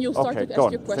and then you'll start to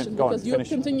ask your question because you're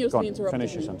continuously interrupting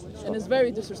Finish your me. sentence. And it's very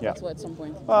disrespectful at some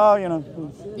point. Well, you know.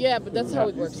 Yeah, but that's how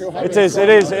it works. It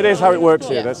is how it works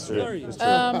here. That's true. It's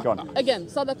true. Go on. Again,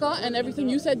 sadaqah and everything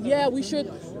you said, we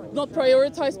should not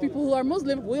prioritize people who are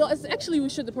Muslim. Actually, we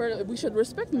should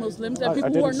respect Muslims and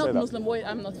people who are not Muslim. Wait,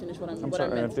 I'm not finished what I meant.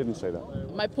 I didn't say that.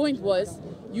 My point was,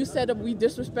 you said that we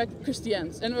disrespect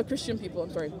Christians and Christian people.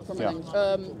 I'm sorry for my language.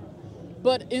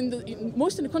 But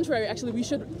most in the contrary, actually, we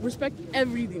should respect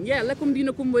every deen. Lakum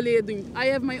dinukum waliya din. I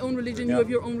have my own religion, you have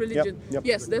your own religion.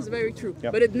 Yes, that's very true.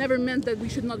 But it never meant that we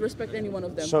should not respect any one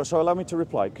of them. So allow me to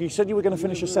reply. You said you were going to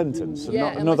finish a sentence, and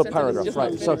not another paragraph,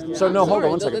 right? So no, hold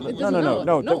on one second. No.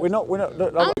 We're not.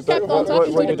 I'm kept on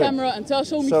talking to the camera and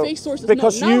show me face sources.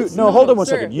 Because hold on one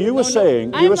second. You were saying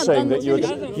that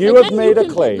you have made a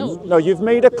claim. No, you've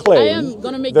made a claim. I am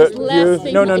going to make this last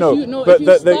statement.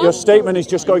 But your statement is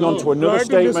just going on to another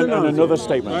statement and another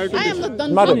statement. I am not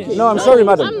done Madam, talking. no, I'm sorry,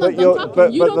 madam, but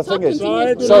the thing is,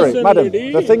 sorry, madam,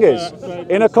 the thing is,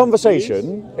 in a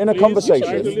conversation, it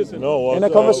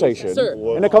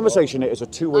is a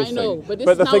two-way thing. I know, but this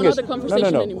the is thing now is, not a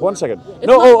conversation no, anymore. one second.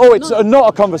 It's not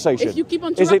a conversation. If you keep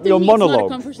on is it your interrupting me, monologue? it's not a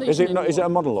conversation anymore. Is it a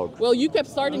monologue? Well, you kept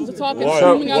starting to talk and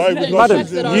screaming out the Madam,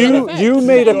 facts that are not facts. you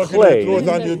made a claim.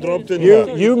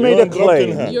 You made a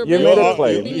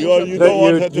claim. You don't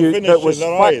want her to finish. That was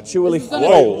factually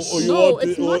false. No,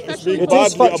 it's not factually It false.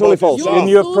 is factually false, You and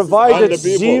you have are provided false.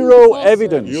 zero False,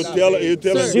 evidence. You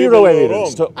tell Zero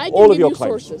evidence to I can all of give your you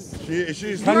claims.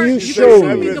 sources. Can you show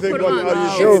me? The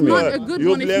Quran. Show It's me. not a good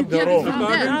one if you get it from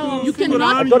them. You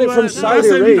cannot. I got it from Saudi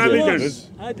Arabia.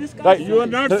 Like, You are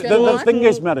not the thing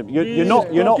is, madam, you're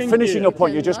not finishing a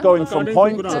point. You're just going from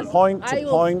point to point to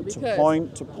point to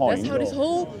point to point. That's how this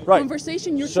whole Right.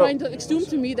 conversation you're So- trying to assume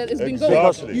to me that has been going.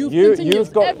 Exactly. You've You- continued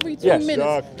you've got- every 2 yes.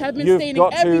 minutes, have been You've stating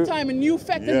got every to- time a new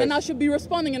fact, and then I should be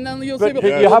responding, and then you'll say, But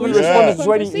 "Well, you haven't we should have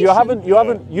responded to any. You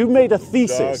haven't. You made a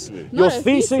thesis. Exactly. Your Not a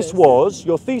thesis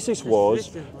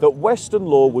was that Western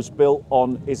law was built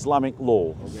on Islamic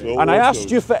law, So and I what asked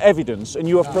else? you for evidence, and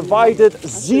you have provided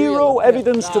zero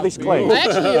evidence to this claim. I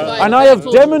actually And I have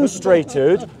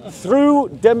demonstrated through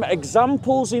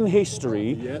examples in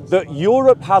history that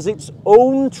Europe has its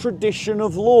own tradition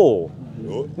of law.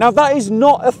 Now that is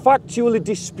not a factually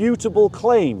disputable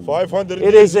claim. 500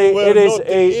 It years is a. you were It is not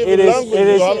a. even It is. language. It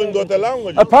is. You haven't got a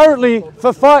language. Apparently,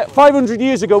 for 500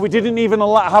 years ago, we didn't even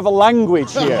have a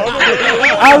language here.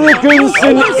 Arrogance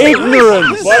and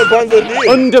ignorance 500 years.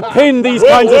 underpin these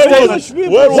Where- kinds of where was-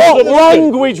 statements. where was What the-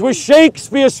 language was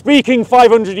Shakespeare speaking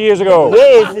 500 years ago?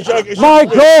 My My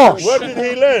gosh! Where did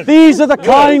he learn? These are the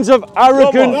kinds of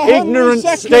arrogant, Come on. ignorant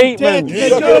statements You that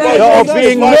talk about are this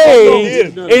being 500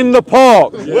 made years. in the park.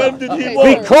 When did he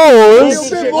born?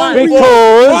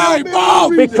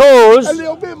 Because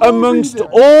amongst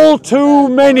all too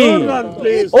many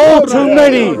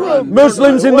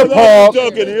Muslims in the park,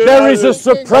 there is a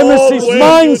supremacist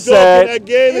mindset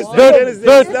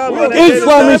that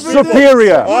Islam is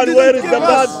superior. And where is the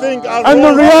bad thing? And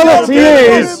the reality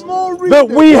is that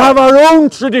we have our own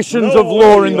traditions of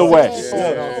law in the West.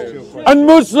 And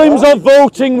Muslims are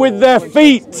voting with their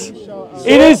feet.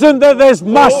 It isn't that there's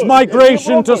mass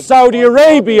migration to Saudi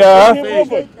Arabia.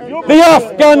 The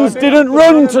Afghans didn't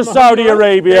run to Saudi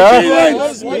Arabia.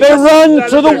 They ran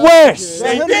to the West.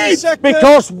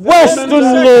 Because Western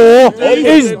law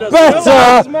is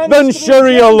better than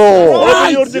Sharia law.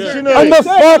 And the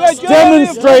facts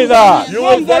demonstrate that.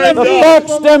 The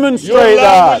facts demonstrate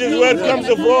that. Where it comes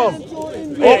from?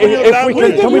 If we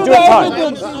can we do it time?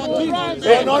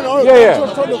 Yeah.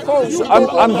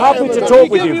 I'm happy to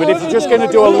talk with you, but if you're just going to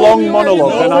do a long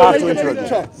monologue, then I have to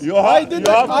interrupt you. I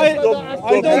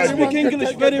don't speak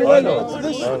English very well.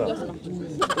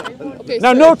 Okay,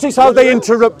 Now sir. notice how they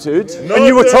interrupted, and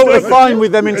you were totally fine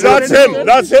with them That's interrupting. him.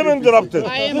 That's him interrupted.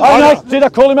 I am. Did I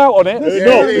call him out on it? No,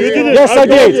 you didn't. Yes, I told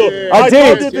did. you. I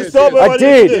told you did. to stop him I and you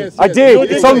did. didn't. I did.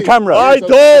 You It's on didn't. camera. I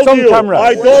told It's on you. camera.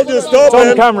 I told you stop It's on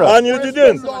him, camera. and you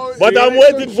didn't. But I'm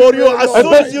waiting for you. As soon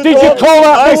But as you did you talk, call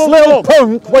out I this will little talk.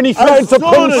 punk when he threatened to As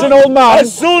soon punch as- an old man?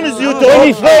 As soon as you talk, When he I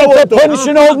will threatened to talk. punch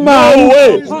an old man? No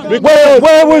way.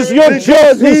 Where was your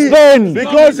justice then?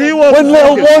 Because he was When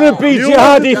little speaking. wannabe You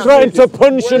jihadi wasn't threatened to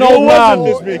punch an old wasn't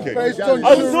man? speaking.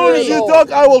 As soon as you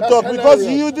talk, I will talk because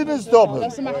you didn't stop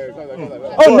him.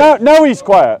 Oh, now he's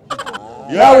quiet.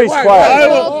 Now he's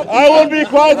quiet. I will be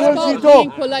quiet when she It's called being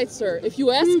talk. polite, sir. If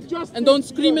you ask and don't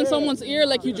scream in someone's ear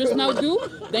like you just now do,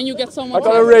 then you get someone. I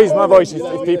gotta raise my voice if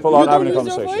people You aren't don't having a raise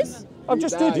your conversation. voice? I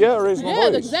just did, yeah, I raised my Yeah,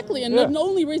 voice. exactly. And Yeah. not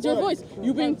only raise your voice,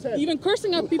 you've been even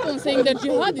cursing out people and saying they're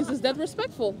jihadis. Is that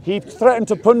respectful? He threatened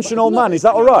to punch an old man, is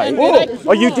that all right? And did I-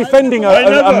 Are you defending a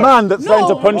never. man that threatened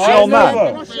to punch an I old man?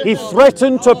 never. He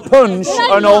threatened to punch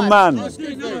an old man.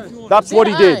 That's what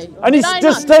he did. And he's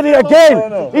just said it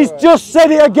again. He's just said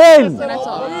it again. Can I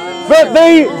talk? But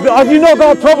have you not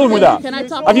got a problem with that? Can I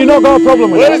talk? Have you not got a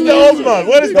problem with Where is that? the old man?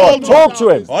 Where is the old man? Talk to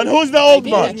him. And who's the old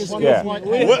man? Yeah.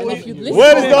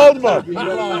 Where is the old man?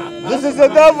 This is the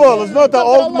devil. It's not the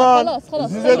old man.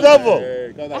 This is the devil.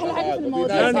 أحلى حاجة في الموضوع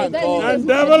ده And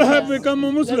devil have become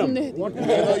a Muslim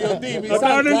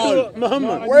according to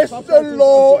Muhammad. Western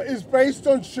law is based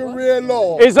on Sharia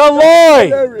law. Is a lie.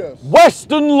 Hilarious.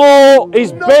 Western law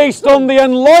is based on the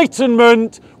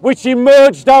Enlightenment, which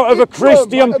emerged out of a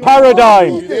Christian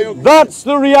paradigm. That's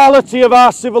the reality of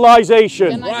our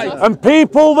civilization. And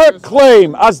people that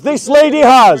claim, as this lady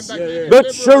has,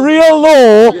 that Sharia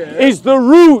law is the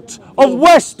root of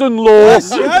Western law,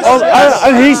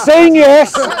 and he's saying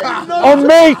yes, on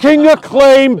making a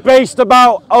claim based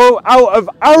out of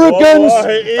arrogance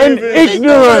and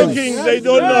ignorance. They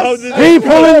don't know how to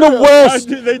People in the West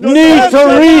need to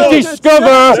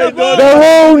rediscover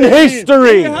their own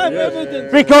history.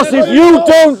 Because if you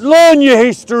don't learn your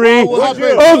history,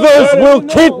 others will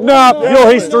kidnap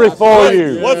your history for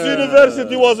you. What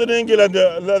university was in England?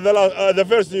 The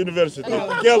first university.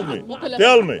 Tell me.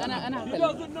 Tell me. أنا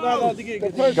هتكلم.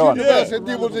 The first Go on.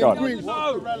 university was Go on. in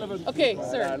Greece. Okay,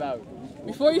 sir.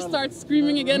 Before you start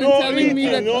screaming again and telling me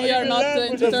that we are not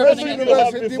interpreting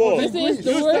it, this is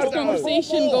the worst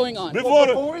conversation going on.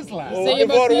 Say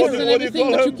about these and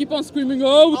everything, but you keep on screaming,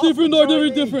 oh, different or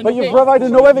very different. But you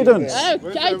provided no evidence.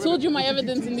 I told you my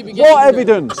evidence in the beginning. What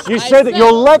evidence? You said that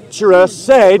your lecturer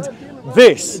said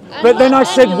this, but then I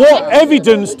said, what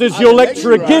evidence does your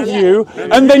lecturer give you?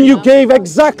 And then you gave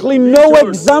exactly no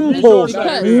examples.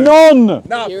 None.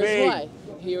 Here's why.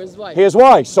 Here's why. Here's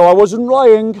why. So I wasn't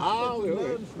lying.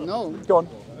 No. Go on.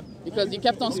 Because you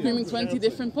kept on screaming 20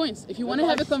 different points. If you want to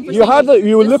have a conversation... You had it,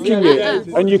 you were looking at it,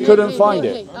 and you couldn't find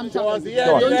it. I'm talking.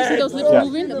 Go on. Don't you see those lips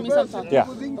moving? That means I'm talking. Yeah.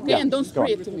 Okay, and don't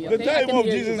spray it to me, okay? The time of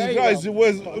Jesus Christ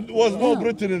was no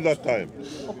Britain in that time.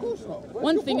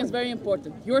 One thing is very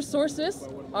important. Your sources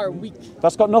are weak.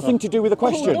 That's got nothing to do with the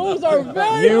question. Those are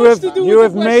very You much to do you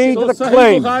with have made the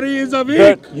claim that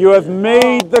you have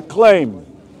made the claim.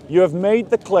 You have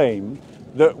made the claim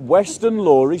that Western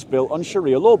law is built on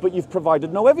Sharia law, but you've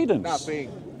provided no evidence.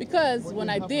 Because when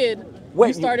I did, Wait,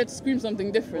 you started to scream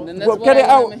something different, and that's Well, why get it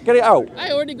out. Get it out.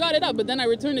 I already got it out, but then I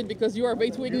returned it because you are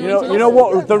way too ignorant. You know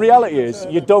what the reality is?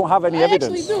 You don't have any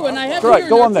evidence. I actually do, and I have. Right,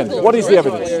 go on then. What is the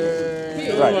evidence?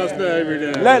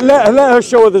 Right. Let her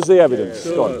show us the evidence.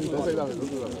 Go on.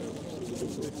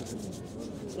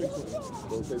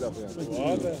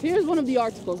 Here's one of the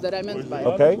articles that I meant by it.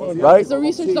 Okay, right. It's a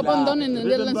research that was done in the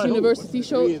Netherlands University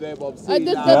show. I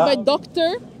did that by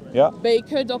Dr.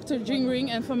 Baker, Dr. Jingring,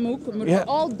 and Famouk. Yeah.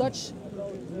 All Dutch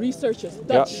researchers,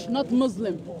 Dutch, not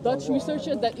Muslim, Dutch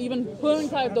researchers that even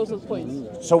point out those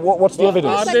points. So what's the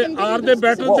evidence? Are they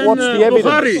better than What's the evidence?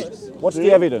 Bukhari? What's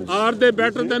the evidence? Are they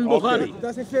better than Bukhari?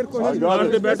 That's a fair question. Are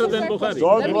they better than Bukhari?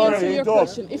 Let me answer your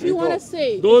question. If you want to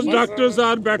say Those doctors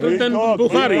are better than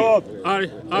Bukhari.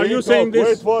 Are you saying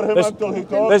this? Wait for him until he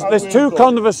talks. There's two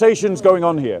conversations going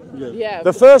on here. yeah,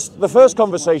 The first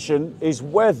conversation is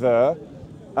whether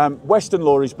Western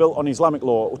law is built on Islamic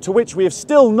law, to which we have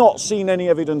still not seen any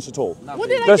evidence at all. what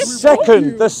did I just tell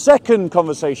you? The second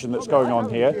conversation that's going on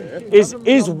here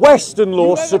is Western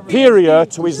law superior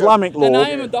to Islamic And I law,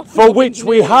 am a doctor for of which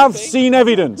we engineering, have okay? seen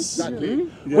evidence.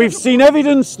 We've seen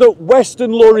evidence that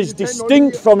Western law is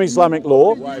distinct from Islamic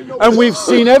law, and we've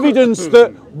seen evidence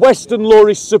that Western law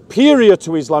is superior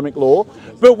to Islamic law,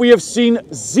 but we have seen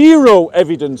zero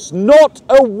evidence, not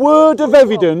a word of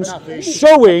evidence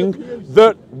showing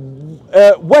that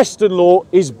Western law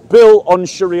is built on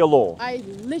Sharia law. I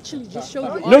literally just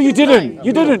showed you. No, you didn't.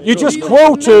 You didn't. You just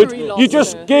quoted. You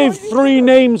just gave 3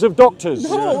 names of doctors.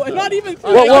 No, not even.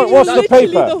 What's the Literally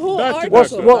paper? The whole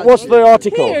article. What's the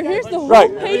article? Here's the whole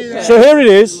Right. paper. So here it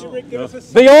is.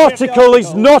 The article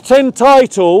is not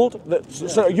entitled.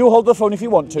 So you hold the phone if you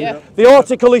want to. Yeah. The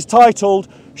article is titled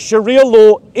Sharia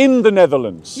law in the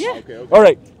Netherlands. Yeah. All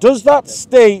right. Does that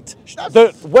state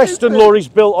that Western law is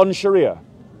built on Sharia?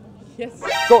 Yes.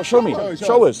 Go, show me.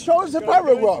 Show us. Show us the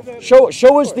paragraph.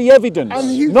 Show us the evidence.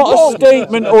 And he's Not wrong. a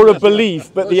statement or a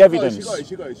belief, but the evidence.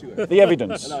 The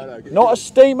evidence. Not a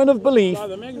statement of belief,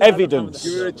 evidence.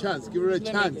 Give her a chance. Give her a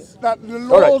chance. That the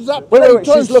All right. laws that Wait, Plato and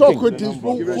she's looking. Socrates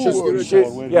brought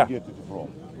forward. Where Yeah. he get it from?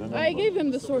 I gave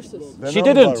him the sources. The She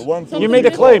number, didn't. 1, 2, You made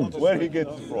a 3, claim. 4. Where he get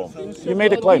it from? You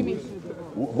made a claim.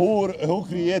 Who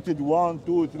created 1,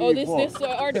 2, 3, Oh, this 4?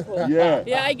 article. Yeah.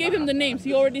 Yeah, I gave him the names.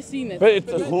 He already seen it. But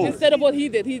Instead of what he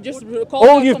did, he just called.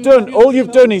 all out you've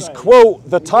some done is quote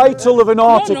the title of an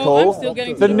article, I'm still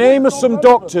getting to the the name of some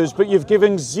doctors, but you've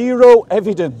given zero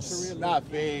evidence.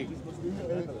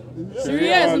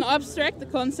 Sharia is an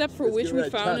abstract concept for which we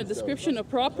found a description of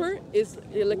proper is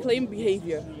claimed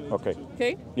behavior. Okay.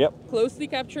 Okay? Yep. Closely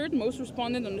captured, most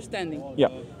respondent understanding.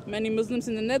 Yep. Many Muslims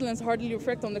in the Netherlands hardly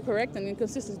reflect on the correct and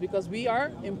inconsistencies because we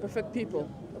are imperfect people.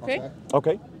 Okay?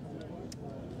 Okay.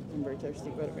 I'm very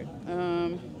thirsty, but okay.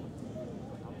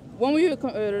 When we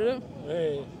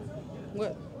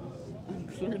what?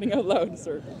 I'm learning out loud,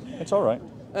 sir. It's all right.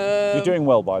 You're doing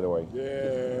well, by the way.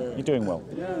 Yeah. You're doing well.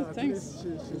 Thanks.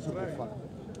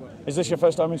 Is this your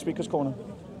first time in Speaker's Corner?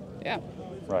 Yeah.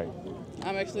 Right.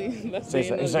 I'm actually. So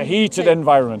it's a heated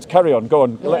environment. Carry on. Go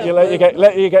on. Let you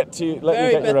get your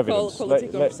evidence. Quality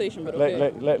conversation, but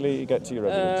okay. Let you get to your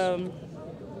evidence.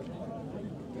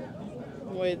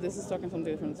 Wait, this is talking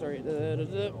something different. Sorry.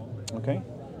 Okay.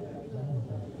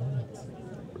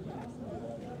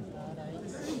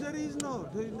 There is no.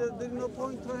 There is no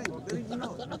point trying. There is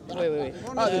no. Wait.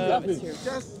 It's here.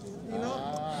 Just, you know.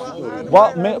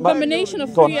 What? Combination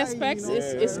of Go on. 3 aspects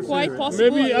is quite possible.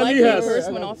 Maybe and Ali likely has. occurs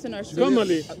when often are Come,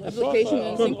 Ali. application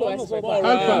in single aspect.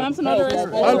 Alpha. Perhaps another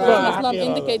aspect of Islam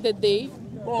indicate that they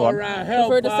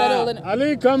Prefer to settle in.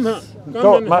 Ali, come here.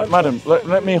 Go on, madam,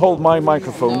 let me hold my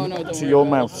microphone to your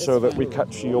mouth so that we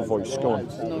capture your voice. Go on.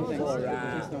 No, thanks.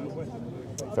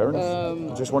 Fair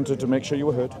enough. Just wanted to make sure you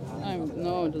were heard.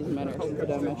 No, it doesn't matter for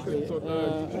them actually.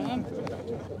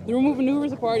 The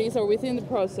removal parties are within the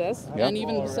process, and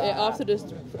even after this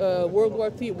World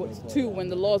War II, when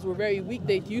the laws were very weak,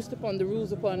 they used upon the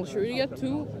rules upon Sharia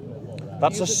too.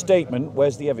 That's a statement.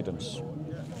 Where's the evidence?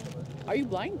 Are you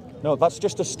blind? No, that's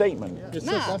just a statement.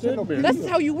 Nah, that's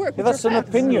how you work. Yeah, that's an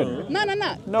opinion. No.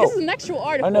 This is an actual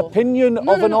article. An opinion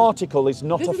of an article is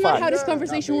not a fact. This is not how this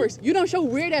conversation works. You don't show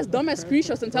weird-ass, dumb-ass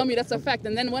screenshots and tell me that's a fact,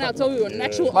 and then when I tell you an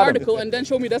actual article and then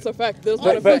show me that's a fact, that's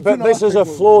not a fact. But this is a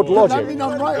flawed logic.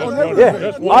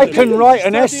 Yeah, I can write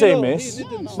an essay, miss.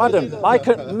 Madam,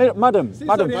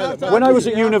 when I was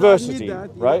at university,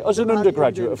 right, as an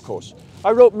undergraduate, of course,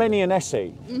 I wrote many an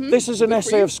essay. This is an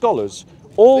essay of scholars.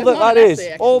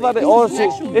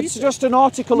 It's just an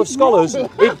article of scholars.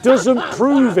 It doesn't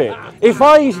prove it. If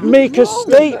I make a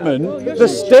statement, the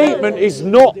statement is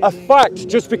not a fact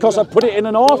just because I put it in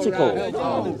an article.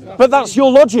 But that's your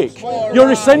logic.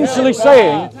 You're essentially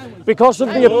saying, because of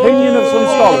the opinion of some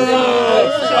scholars.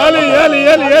 Ali.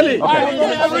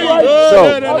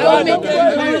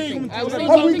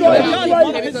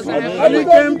 Ali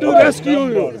came to rescue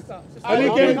you. Ali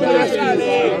came to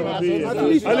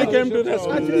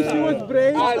rescue. At least he was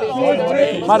brave.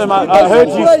 Madam, I heard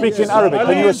you speaking Arabic.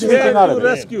 Can you speak in Arabic?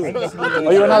 Are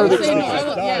you an Arabic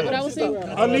speaker? Yeah, but I was saying.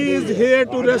 Ali is here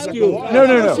to rescue.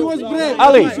 No. She was brave.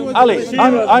 Ali.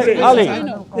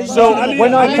 So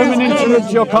when I come and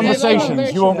interrupt your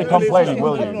conversations, you won't be complaining,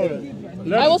 will you?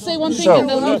 I will say one thing and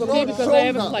then leave, okay, because I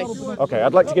have a flight. Okay,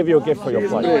 I'd like to give you a gift for your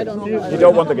flight. No, I don't. You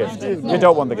don't want the gift? You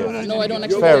don't want the gift? No, I don't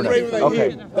actually. Fair enough.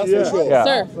 Okay. Yeah.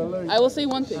 Sir, I will say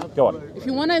one thing. Go on. If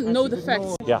you want to know the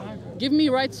facts, give me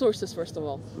right sources first of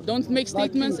all. Don't make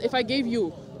statements. If I gave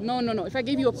you if I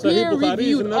gave you a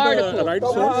peer-reviewed article,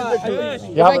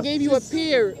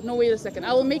 wait a second.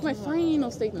 I will make my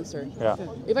final statement, sir. Yeah.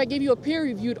 If I gave you a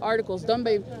peer-reviewed articles done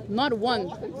by not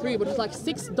 1, 3, but it's like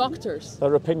 6 doctors.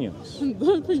 They're opinions.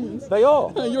 They're opinions. They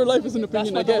are. Your life is an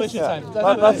opinion, I guess. Yeah.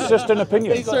 That's just an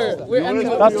opinion. Sir,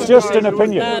 that's just an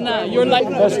opinion. Nah, your life.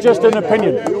 That's just an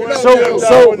opinion. So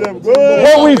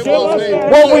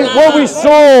what we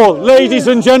saw, ladies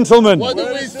and gentlemen.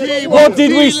 What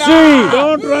did we see?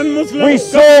 Don't run Muslims. We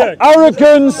saw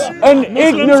arrogance and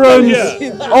ignorance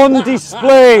on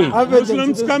display.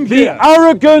 Muslims come the here.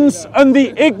 Arrogance and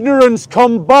the ignorance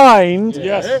combined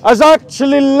has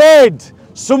actually led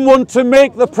someone to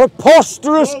make the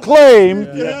preposterous claim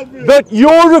that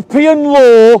European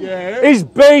law is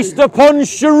based upon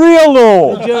Sharia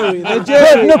law.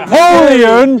 That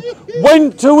Napoleon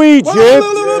went to Egypt,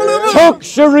 took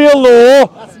Sharia law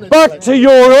back to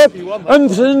Europe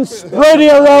and spread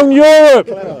it around Europe.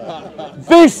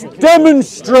 This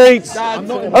demonstrates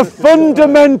a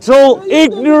fundamental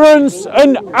ignorance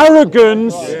and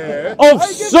arrogance of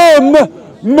some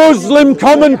Muslim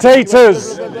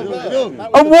commentators.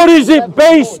 And what is it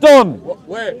based on?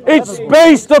 It's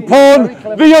based upon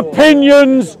the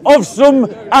opinions of some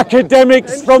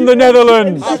academics from the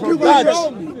Netherlands.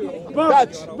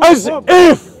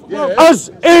 As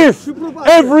if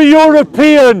every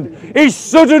European is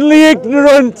suddenly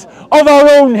ignorant of our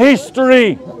own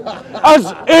history.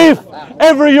 As if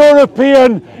every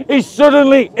European is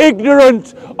suddenly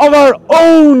ignorant of our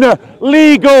own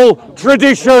legal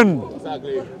tradition.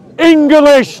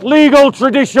 English legal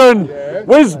tradition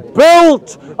was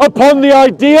built upon the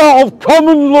idea of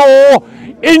common law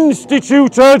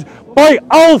instituted by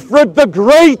Alfred the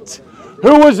Great,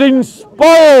 who was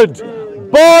inspired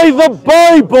by the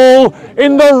Bible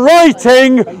in the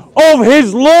writing of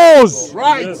his laws.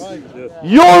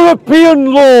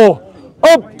 European law,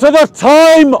 up to the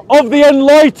time of the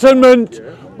Enlightenment,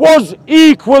 was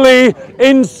equally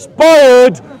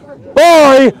inspired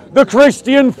by the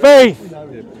Christian faith.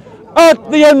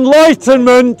 At the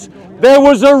Enlightenment, there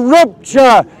was a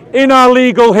rupture in our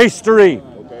legal history.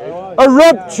 A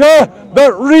rupture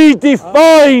that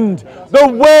redefined the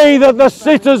way that the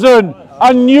citizen,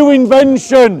 a new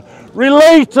invention,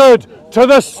 related to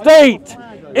the state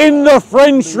in the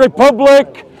French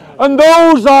Republic, and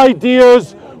those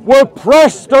ideas were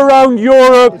pressed around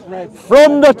Europe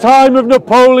from the time of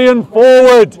Napoleon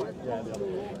forward.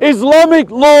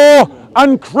 Islamic law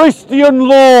and Christian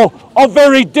law are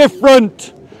very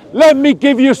different. Let me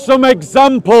give you some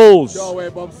examples.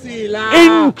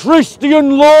 In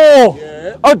Christian law,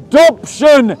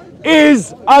 adoption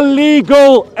is a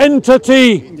legal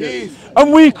entity.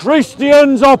 And we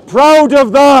Christians are proud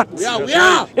of that.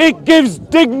 It gives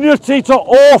dignity to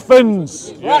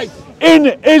orphans. In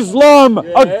Islam,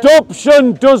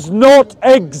 adoption does not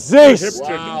exist.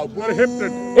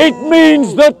 It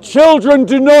means that children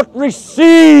do not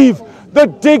receive the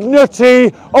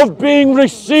dignity of being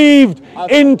received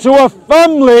into a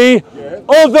family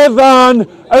other than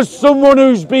as someone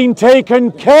who's been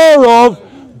taken care of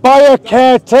by a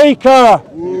caretaker.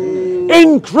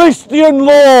 In Christian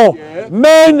law,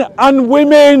 men and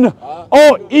women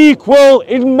are equal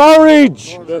in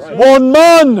marriage. One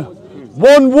man,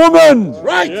 one woman.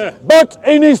 Right. But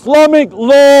in Islamic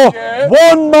law,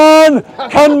 one man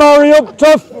can marry up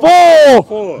to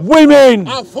 4 women.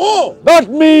 That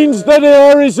means that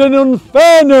there is an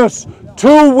unfairness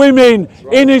to women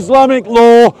in Islamic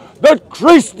law that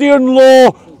Christian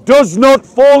law does not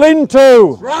fall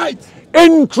into. Right.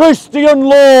 In Christian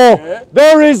law,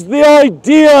 there is the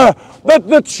idea that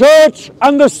the church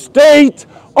and the state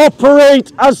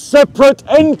operate as separate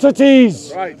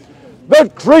entities. Right.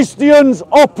 That Christians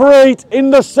operate in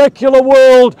the secular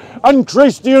world and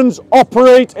Christians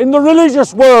operate in the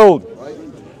religious world.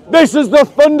 This is the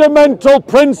fundamental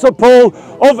principle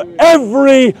of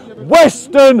every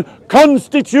Western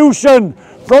constitution,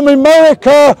 from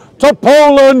America to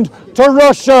Poland to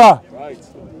Russia.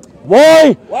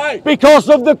 Why? Why? Because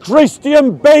of the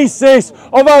Christian basis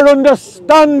of our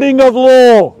understanding of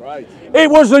law. Right. It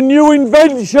was a new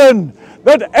invention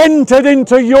that entered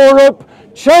into Europe,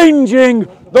 changing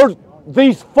the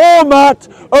format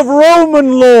of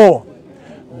Roman law.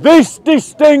 This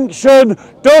distinction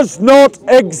does not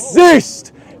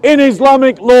exist in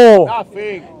Islamic law.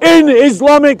 Nothing. In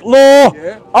Islamic law,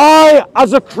 I,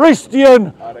 as a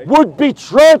Christian, would be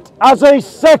treated as a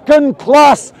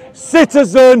second-class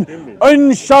citizen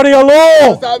in Sharia law.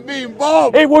 What does that mean,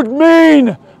 Bob? It would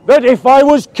mean that if I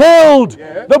was killed,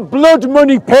 the blood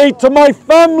money paid to my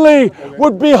family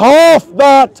would be half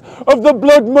that of the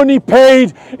blood money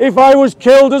paid if I was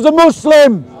killed as a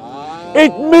Muslim.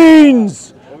 It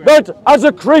means that as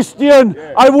a Christian,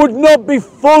 I would not be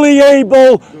fully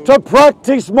able to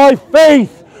practice my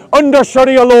faith under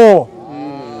Sharia law.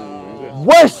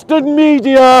 Western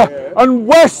media and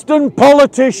Western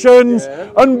politicians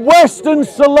and Western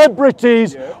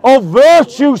celebrities are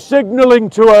virtue signaling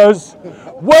to us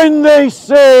when they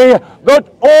say that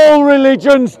all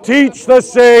religions teach the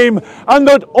same and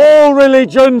that all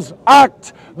religions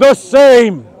act the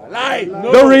same.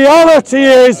 The reality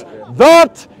is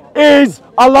that is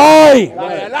a lie.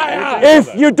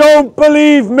 If you don't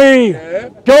believe me,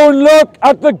 go and look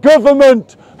at the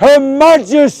government, Her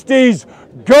Majesty's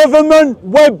government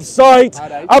website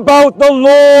about the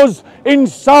laws in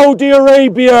Saudi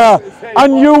Arabia,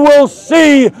 and you will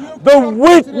see the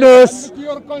witness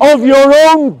of your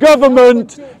own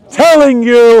government telling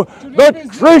you that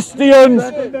Christians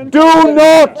do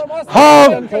not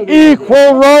have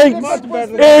equal rights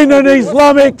in an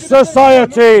Islamic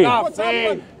society.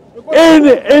 In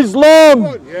Islam,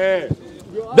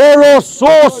 there are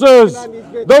sources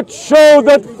that show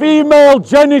that female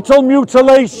genital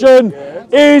mutilation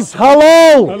is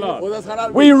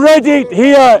halal. We read it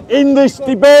here in this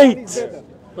debate.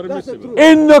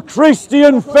 In the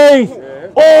Christian faith,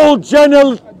 all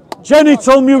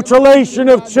genital mutilation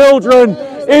of children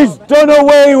is done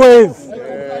away with.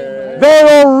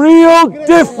 There are real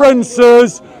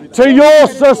differences to your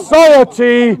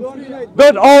society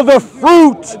that are the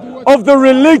fruit of the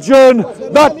religion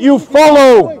that you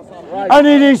follow. And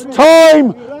it is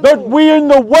time that we in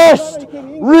the West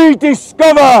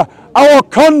rediscover our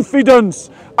confidence,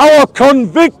 our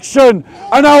conviction,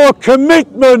 and our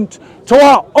commitment to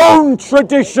our own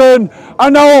tradition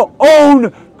and our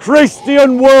own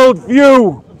Christian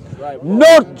worldview.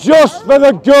 Not just for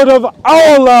the good of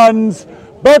our lands,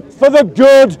 but for the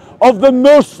good of the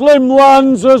Muslim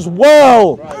lands as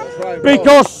well.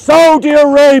 Because Saudi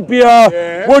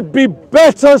Arabia would be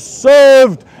better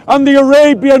served, and the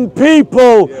Arabian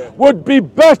people would be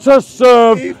better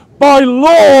served by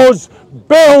laws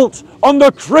built on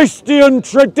the Christian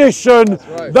tradition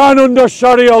than under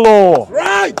Sharia law.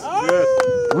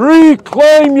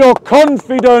 Reclaim your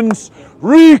confidence,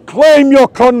 reclaim your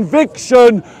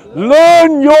conviction,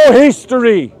 learn your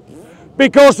history.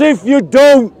 Because if you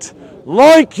don't,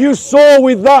 like you saw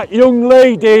with that young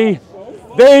lady,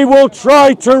 they will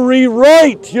try to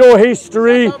rewrite your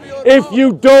history if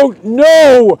you don't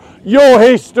know your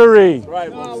history.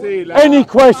 Any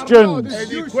questions?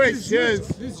 Any questions?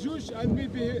 This Jewish and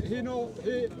maybe he know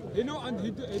and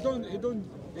he don't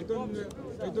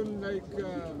like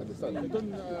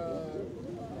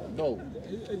No.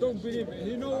 he don't believe.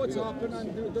 He know what's happened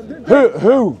and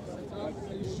Who?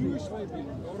 Jewish maybe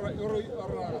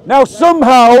or Now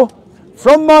somehow,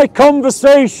 from my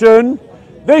conversation,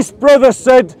 this brother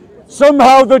said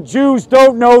somehow the Jews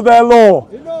don't know their law.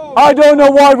 I don't know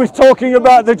why we're talking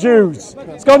about the Jews.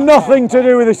 It's got nothing to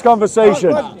do with this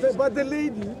conversation. But the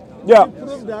lady, Yeah. she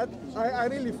proved that. I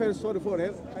really felt sorry for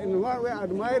her. In one way, I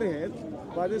admire her,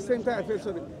 but at the same time, I felt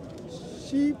sorry.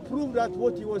 She proved that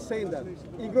what you were saying, that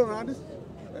ignorance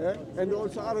and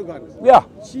also arrogance. Yeah.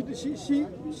 She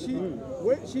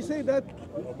said that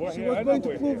she was going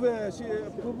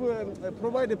to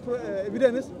provide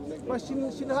evidence, but she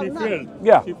didn't have none.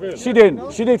 Yeah, she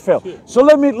didn't. She did fail. So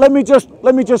let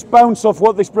me just bounce off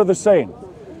what this brother's saying,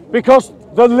 because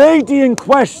the lady in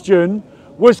question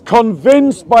was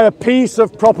convinced by a piece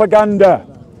of propaganda.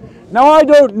 Now I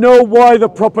don't know why the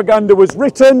propaganda was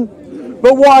written,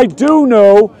 but what I do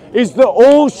know is that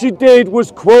all she did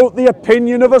was quote the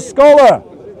opinion of a scholar.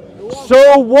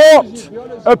 So what?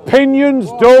 Opinions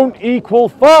don't equal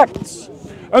facts.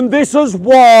 And this is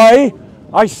why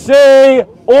I say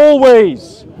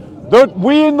always that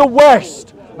we in the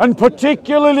West, and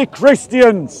particularly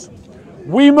Christians,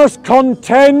 we must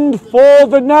contend for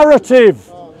the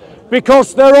narrative,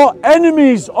 because there are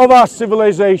enemies of our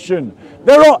civilization.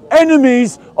 There are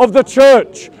enemies of the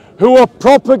church who are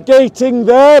propagating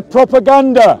their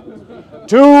propaganda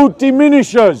to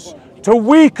diminish us, to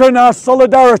weaken our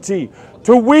solidarity,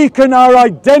 to weaken our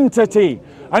identity.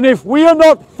 And if we are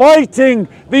not fighting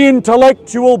the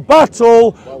intellectual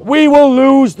battle, we will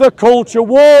lose the culture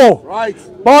war. Right.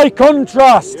 By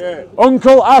contrast,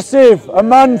 Uncle Asif, a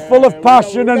man full of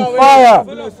passion and fire,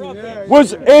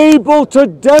 was able to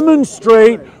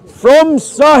demonstrate from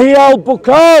Sahih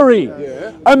al-Bukhari,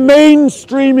 a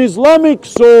mainstream Islamic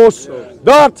source,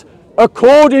 that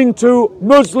according to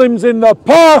Muslims in the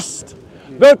past,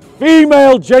 that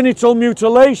female genital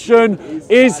mutilation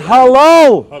is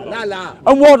halal.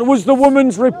 And what was the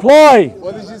woman's reply?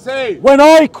 What did she say? When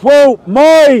I quote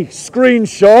my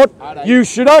screenshot, you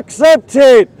should accept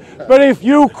it. But if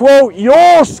you quote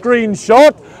your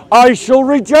screenshot, I shall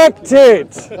reject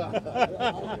it.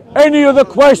 Any other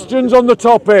questions on the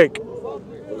topic?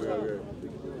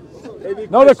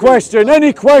 Not a question.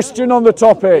 Any question on the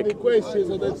topic? Any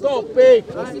questions on the topic?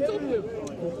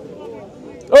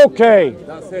 Okay.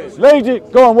 Lady,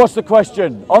 go on, what's the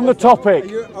question? On the topic.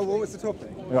 What was the topic?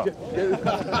 Yeah.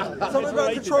 Something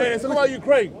about Detroit. It's about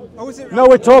Ukraine. No,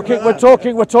 we're talking about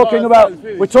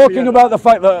the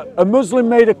fact that a Muslim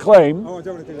made a claim. Oh, I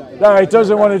don't want to do that. No, he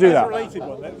doesn't want to do that. Related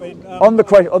one. I mean, On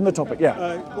the topic,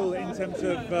 yeah. well, in terms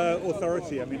of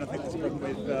authority, I mean, I think there's a problem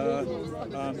with,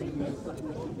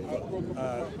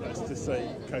 let's just say,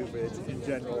 COVID in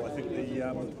general. I think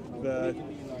the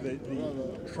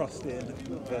trust in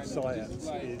the science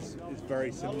is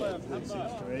very similar, it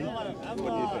seems to me. What do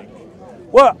you think?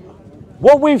 Well,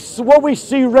 what we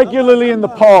see regularly in the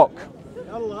park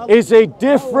is a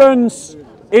difference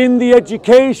in the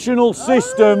educational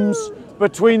systems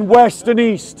between West and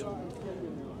East.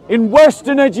 In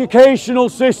Western educational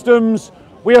systems,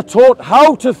 we are taught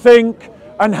how to think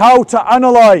and how to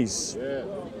analyze.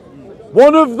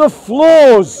 One of the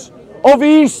flaws of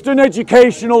Eastern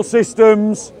educational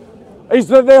systems is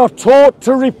that they are taught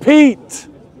to repeat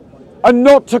and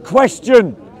not to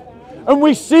question. And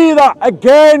we see that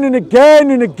again and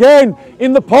again and again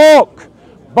in the park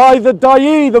by the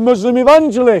da'i, the Muslim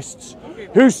evangelists,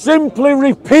 who simply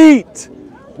repeat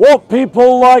what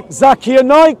people like Zakir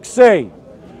Naik say.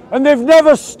 And they've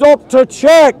never stopped to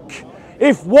check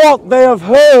if what they have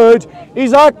heard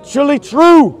is actually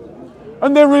true.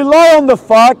 And they rely on the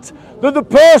fact that the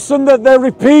person that they're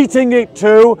repeating it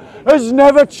to has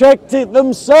never checked it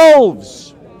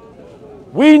themselves.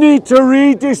 We need to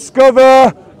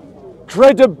rediscover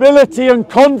credibility and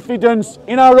confidence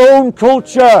in our own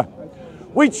culture,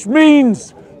 which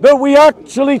means that we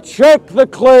actually check the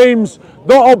claims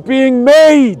that are being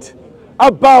made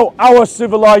about our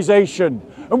civilization.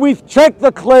 And we check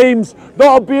the claims that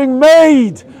are being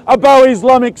made about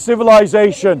Islamic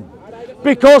civilization.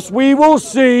 Because we will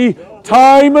see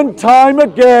time and time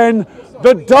again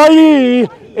the da'i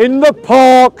in the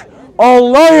park are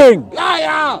lying.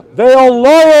 They are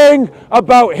lying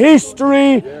about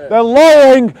history, they're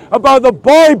lying about the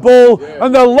Bible,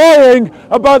 and they're lying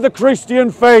about the Christian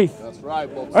faith.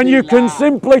 And you can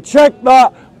simply check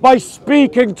that by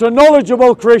speaking to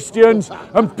knowledgeable Christians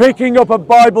and picking up a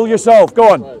Bible yourself.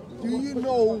 Go on. Do you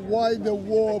know why the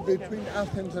war between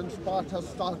Athens and Sparta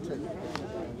started?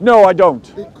 No, I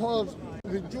don't. Because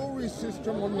the jury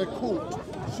system on the court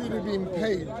should have been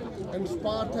paid, and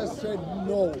Sparta said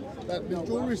no, that the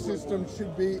jury system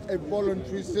should be a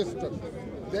voluntary system.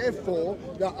 Therefore,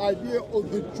 the idea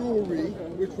of the jury,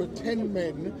 which were 10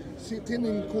 men sitting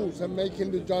in courts and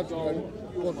making the judgment,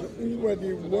 was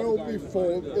already well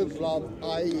before Islam,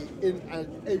 i.e. in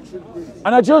ancient Greece.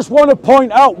 And I just want to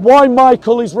point out why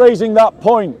Michael is raising that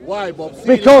point. Why, Bob?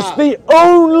 Because the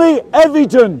only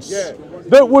evidence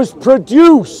that was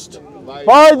produced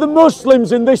by the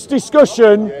Muslims in this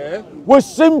discussion was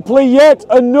simply yet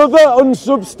another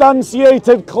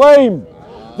unsubstantiated claim.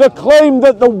 The claim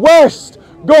that the West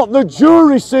got the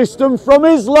jury system from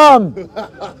Islam.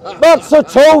 That's a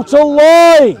total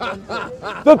lie.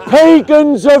 The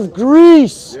pagans of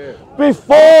Greece,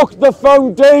 before the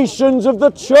foundations of the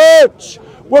church,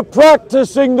 were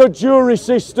practicing the jury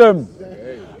system.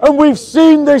 And we've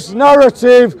seen this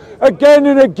narrative again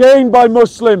and again by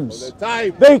Muslims.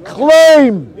 They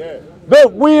claim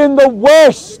that we in the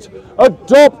West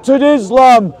adopted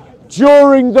Islam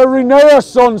during the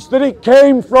Renaissance, that it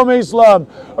came from Islam,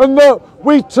 and that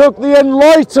we took the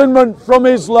Enlightenment from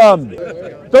Islam.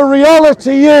 The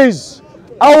reality is,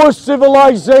 our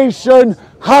civilization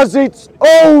has its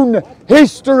own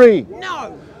history.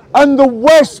 And the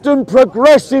Western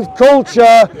progressive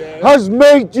culture has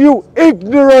made you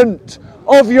ignorant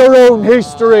of your own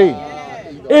history.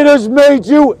 It has made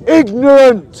you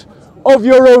ignorant of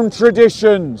your own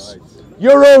traditions,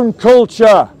 your own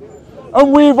culture.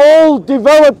 And we've all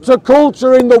developed a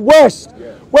culture in the West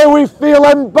where we feel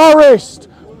embarrassed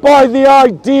by the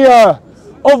idea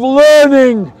of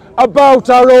learning about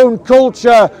our own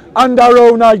culture and our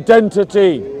own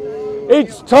identity.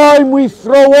 It's time we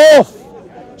throw off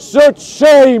such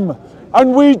shame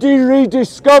and we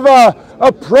rediscover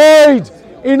a pride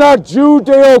in our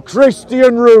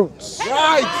Judeo-Christian roots.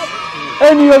 Right.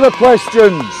 Any other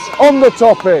questions on the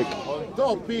topic? On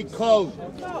topic, code.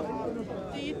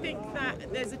 Do you think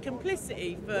that there's a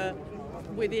complicity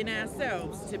within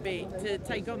ourselves to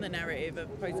take on the narrative of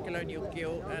post-colonial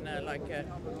guilt and that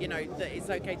it's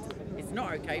okay, it's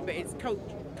not okay, but it's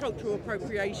cultural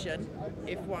appropriation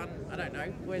if one, I don't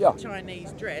know, wears a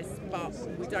Chinese dress, but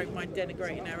we don't mind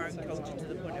denigrating our own culture to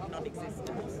the point of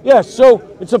non-existence? Yes, so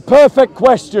it's a perfect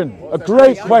question, a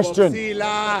great question.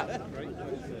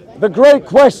 The great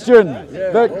question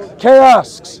that Kay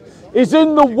asks is,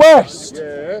 in the West,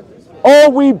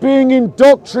 are we being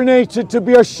indoctrinated to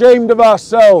be ashamed of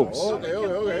ourselves?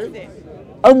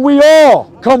 And we are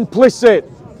complicit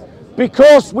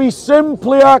because we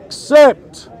simply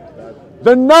accept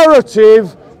the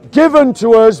narrative given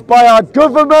to us by our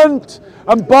government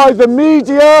and by the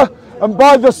media and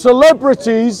by the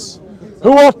celebrities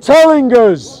who are telling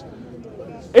us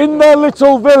in their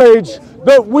little village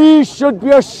that we should be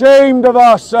ashamed of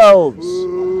ourselves,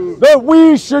 that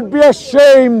we should be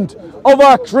ashamed of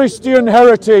our Christian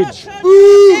heritage.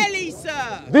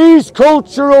 These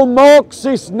cultural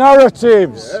Marxist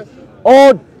narratives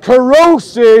are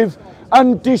corrosive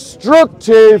and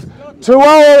destructive to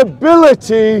our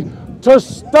ability to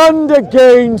stand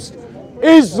against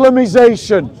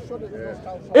Islamization.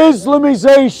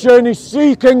 Islamization is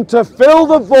seeking to fill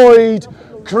the void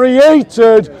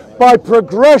created by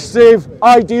progressive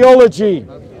ideology.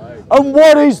 And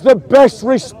what is the best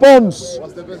response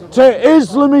to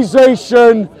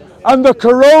Islamization and the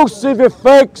corrosive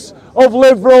effects of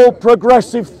liberal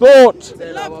progressive thought?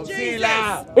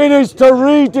 It is to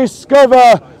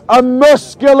rediscover a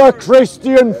muscular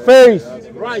Christian faith,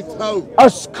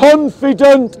 a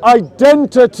confident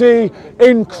identity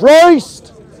in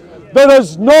Christ that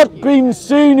has not been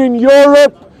seen in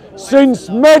Europe since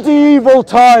medieval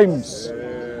times.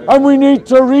 And we need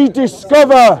to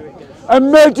rediscover a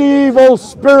medieval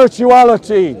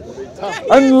spirituality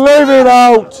and live it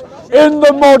out in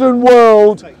the modern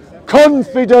world,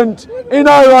 confident in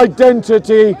our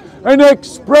identity and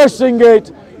expressing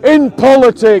it in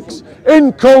politics,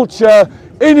 in culture,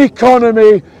 in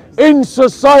economy, in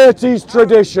society's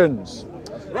traditions.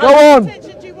 Go on,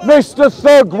 Mr.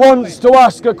 Thug wants to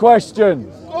ask a question.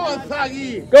 Go on,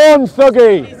 Thuggy. Go on,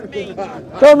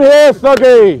 Thuggy. Come here,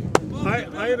 Thuggy.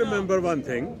 I remember one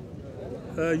thing.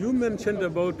 You mentioned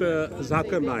about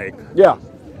Zakir Naik. Yeah.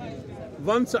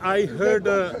 Once I heard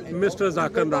Mr.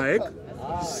 Zakir Naik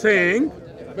saying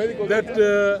that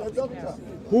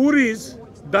Houris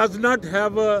does not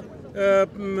have a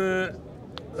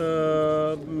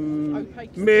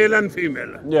male and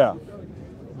female. Yeah.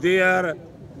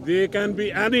 They can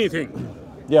be anything.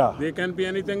 Yeah. They can be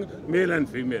anything, male and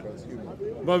female.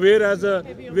 But whereas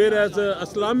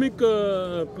Islamic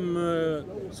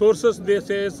sources, they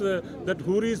say that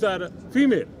Houris are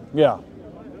female. Yeah.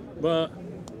 But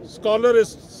scholar is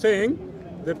saying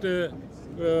that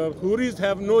Houris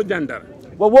have no gender.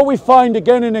 Well, what we find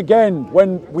again and again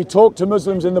when we talk to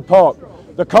Muslims in the park,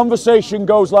 the conversation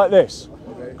goes like this.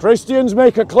 Christians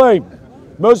make a claim.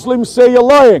 Muslims say you're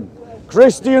lying.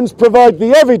 Christians provide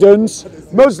the evidence,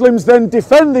 Muslims then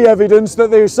defend the evidence that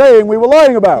they're saying we were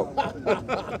lying about.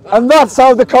 And that's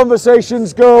how the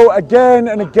conversations go again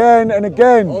and again and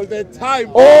again. All the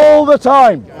time. All the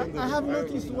time. I have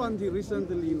noticed one thing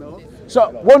recently, you know. So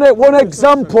one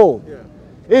example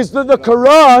is that the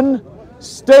Quran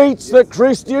states that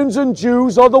Christians and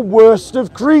Jews are the worst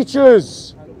of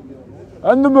creatures.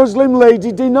 And the Muslim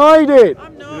lady denied it.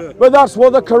 But that's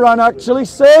what the Quran actually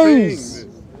says.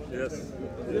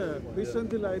 Yeah,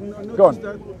 recently I noticed Go on.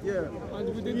 that,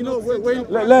 you know, when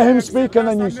Let him speak and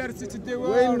then you...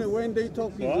 when they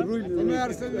talk in real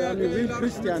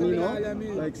Christian, you know,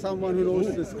 like someone who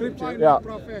knows the scripture, Yeah,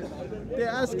 they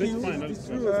ask you,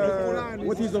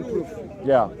 what is the proof?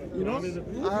 yeah, You know,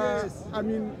 I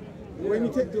mean, when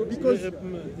you take, because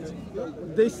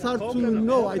they start to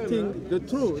know, I think, the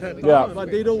truth, Yeah. but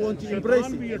they don't want to embrace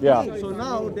it. Yeah. So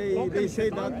now they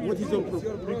say that, what is the proof?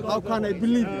 How can I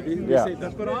believe it? They Yeah. say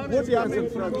that. What's the answer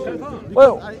from you? Because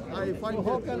Well- I find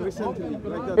that recently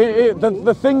like that.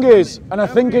 the thing is, and I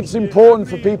think it's important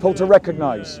for people to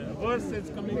recognize,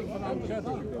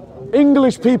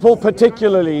 English people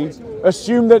particularly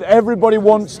assume that everybody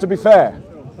wants to be fair.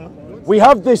 We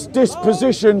have this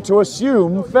disposition to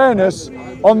assume fairness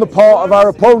on the part of our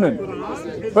opponent.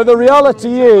 But the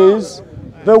reality is,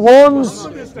 the ones,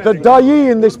 the da'i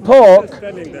in this park,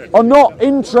 are not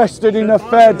interested in a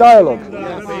fair dialogue.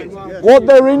 What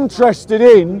they're interested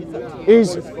in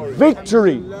is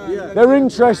victory. They're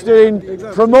interested in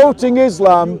promoting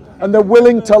Islam, and they're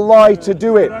willing to lie to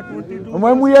do it. And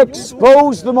when we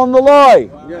expose them on the lie,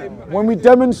 when we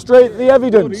demonstrate the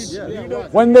evidence,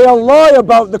 when they lie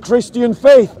about the Christian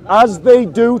faith, as they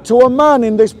do to a man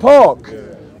in this park,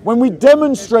 when we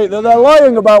demonstrate that they're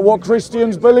lying about what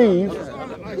Christians believe,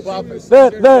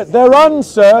 their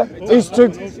answer is to,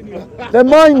 their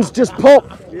minds just pop,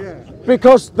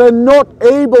 because they're not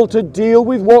able to deal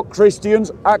with what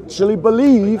Christians actually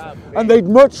believe, and they'd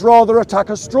much rather attack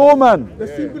a straw man. The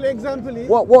simple example is,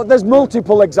 There's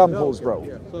multiple examples, bro.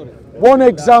 One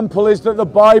example is that the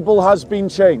Bible has been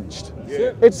changed.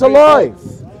 It's a lie.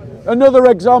 Another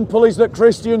example is that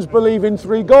Christians believe in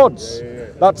three gods.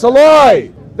 That's a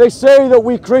lie. They say that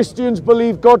we Christians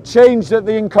believe God changed at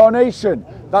the incarnation.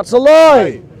 That's a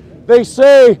lie. They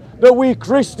say that we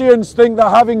Christians think that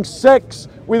having sex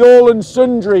with all and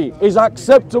sundry is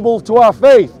acceptable to our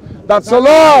faith. That's a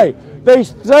lie. They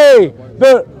say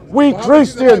that we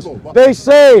Christians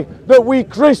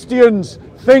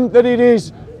think that it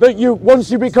is that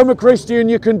once you become a Christian,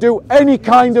 you can do any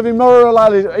kind of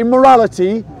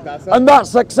immorality, and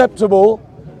that's acceptable.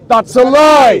 That's a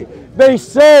lie. They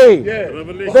say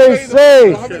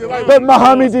that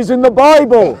Muhammad is in the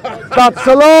Bible. That's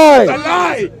a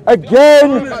lie.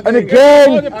 Again and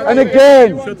again and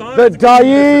again, the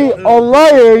da'i are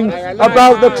lying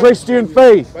about the Christian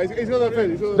faith.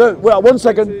 One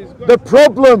second. The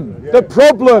problem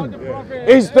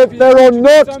is that there are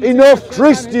not enough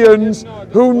Christians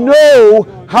who know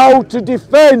how to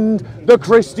defend the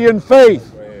Christian faith.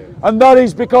 And that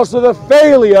is because of the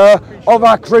failure of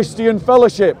our Christian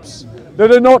fellowships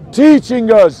that are not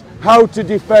teaching us how to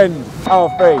defend our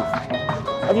faith.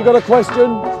 Have you got a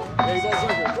question?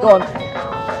 Go on.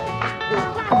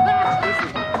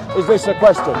 Is this a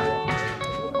question?